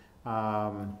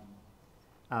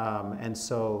 And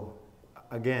so,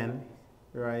 again,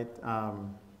 right,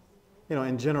 you know,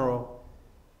 in general,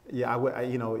 yeah,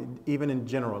 you know, even in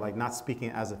general, like not speaking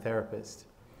as a therapist,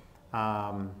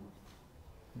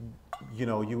 you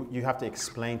know, you have to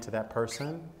explain to that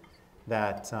person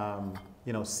that,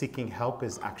 you know, seeking help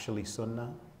is actually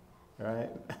sunnah, right?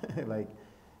 Like,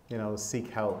 you know, seek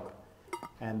help.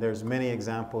 And there's many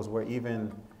examples where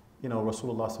even, you know,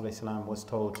 Rasulullah sallallahu alaihi wasallam was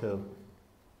told to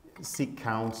seek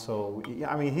counsel.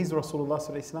 I mean, he's Rasulullah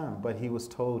sallallahu alaihi wasallam, but he was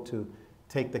told to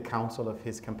take the counsel of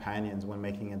his companions when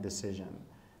making a decision,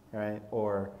 right?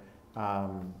 Or,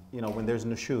 you know, when there's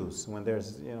nushuz, when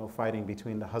there's, you know, fighting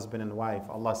between the husband and wife,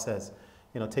 Allah says,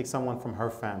 you know, take someone from her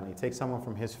family, take someone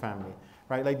from his family,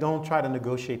 right? Like, don't try to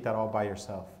negotiate that all by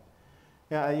yourself.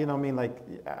 Yeah, you know what I mean? Like,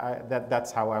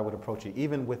 that's how I would approach it,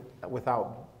 even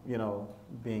without, you know,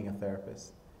 being a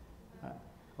therapist.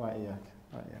 Alhamdulillah.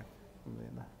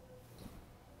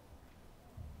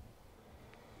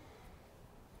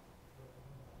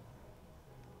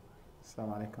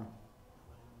 Assalamu alaikum.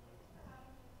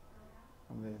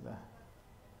 Alhamdulillah.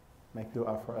 Make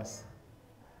dua for us.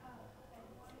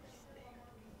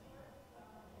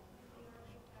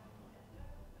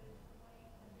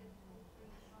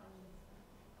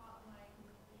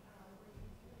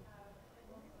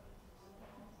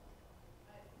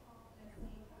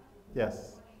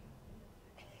 Yes.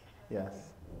 Yes.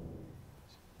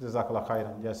 Jazakallah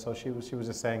khairan. Yes, so she was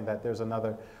just saying that there's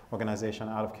another organization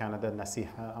out of Canada,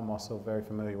 Nasiha. I'm also very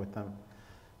familiar with them.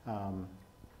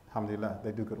 Alhamdulillah,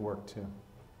 they do good work too.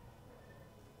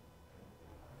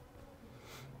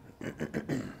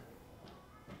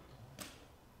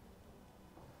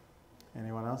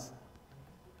 Anyone else?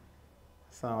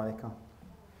 Assalamu alaikum.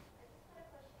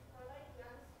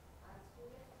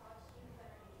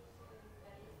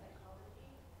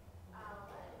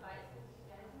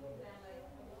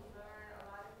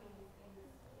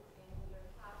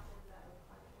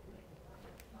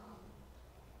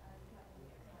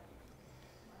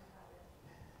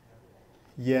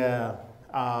 Yeah.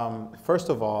 First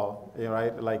of all, you know,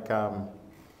 right, like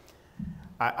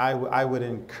I would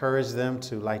encourage them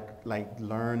to like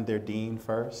learn their deen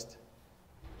first,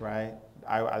 right?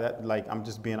 I'm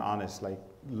just being honest. Like,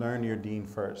 learn your deen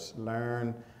first.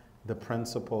 Learn the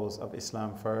principles of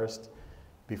Islam first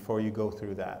before you go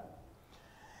through that.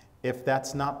 If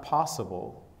that's not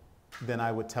possible, then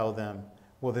I would tell them,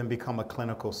 well, then become a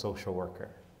clinical social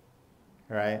worker,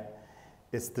 right?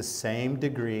 It's the same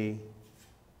degree,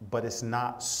 but it's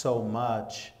not so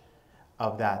much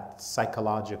of that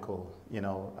psychological, you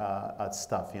know,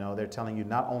 stuff. You know, they're telling you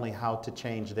not only how to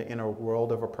change the inner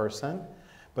world of a person,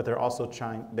 but they also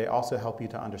help you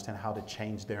to understand how to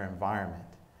change their environment.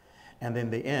 And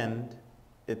in the end,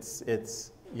 it's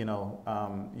you know,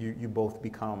 you both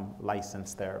become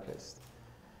licensed therapists.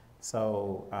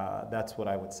 So that's what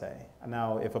I would say.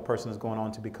 Now, if a person is going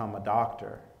on to become a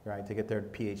doctor, right, to get their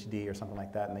PhD or something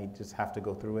like that, and they just have to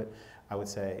go through it, I would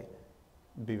say,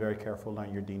 be very careful,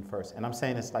 learn your deen first. And I'm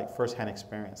saying it's like firsthand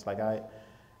experience. Like I'm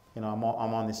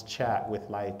on this chat with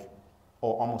like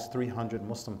almost 300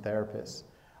 Muslim therapists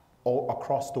all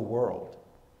across the world,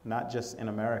 not just in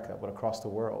America, but across the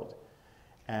world.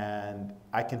 And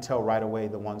I can tell right away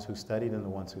the ones who studied and the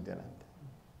ones who didn't.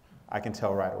 I can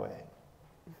tell right away.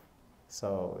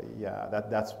 So yeah,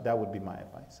 that would be my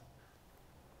advice.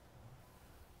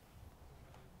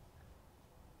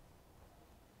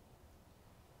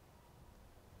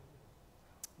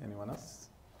 Anyone else?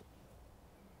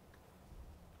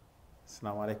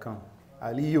 Assalamu alaikum.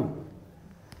 Aliyu.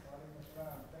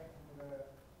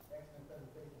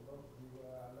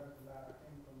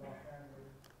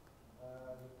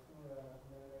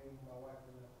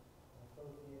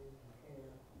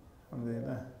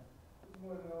 Alhamdulillah.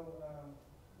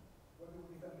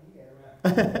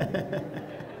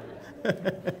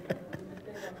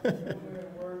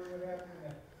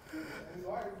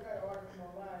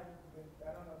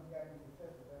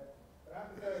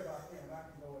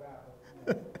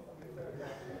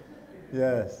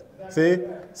 Yes.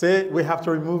 See, we have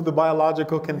to remove the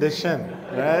biological condition,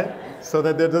 right? So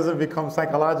that it doesn't become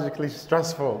psychologically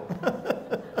stressful.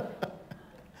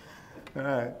 All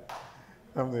right.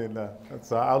 Alhamdulillah.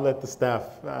 So I'll let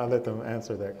them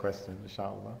answer that question,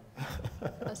 inshallah.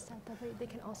 Ustadh Tabari, they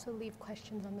can also leave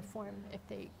questions on the form if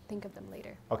they think of them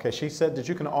later. Okay, she said that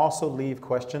you can also leave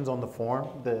questions on the form.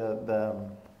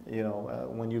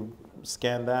 When you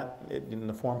scan that, and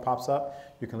the form pops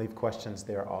up, you can leave questions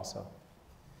there also.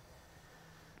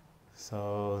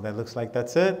 So that looks like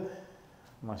that's it.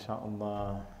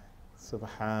 MashaAllah.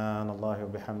 سبحان الله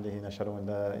وبحمده نشهد أن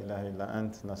لا إله إلا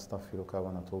أنت نستغفرك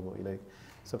ونتوب إليك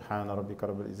سبحان ربك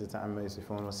رب العزة عما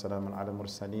يصفون والسلام على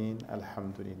المرسلين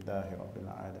الحمد لله رب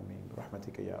العالمين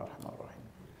برحمتك يا أرحم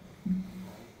الراحمين.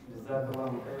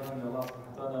 Jazakallahu khairan. May Allah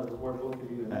subhanahu wa ta'ala reward both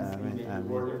of you immensely. May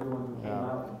reward everyone who came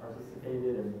out and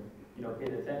participated and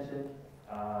paid attention.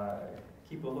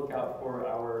 Keep a lookout for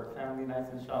our family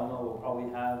nights, inshallah. We'll probably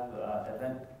have an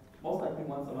event most likely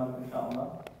once a month, inshallah.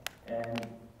 And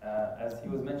as he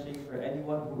was mentioning, for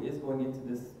anyone who is going into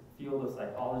this field of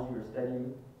psychology or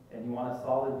studying and you want a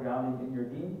solid grounding in your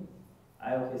deen,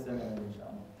 IOK Seminary,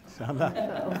 inshallah.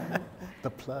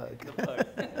 The plug.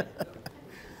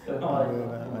 السلام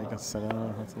عليكم. وعليكم السلام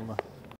ورحمة الله.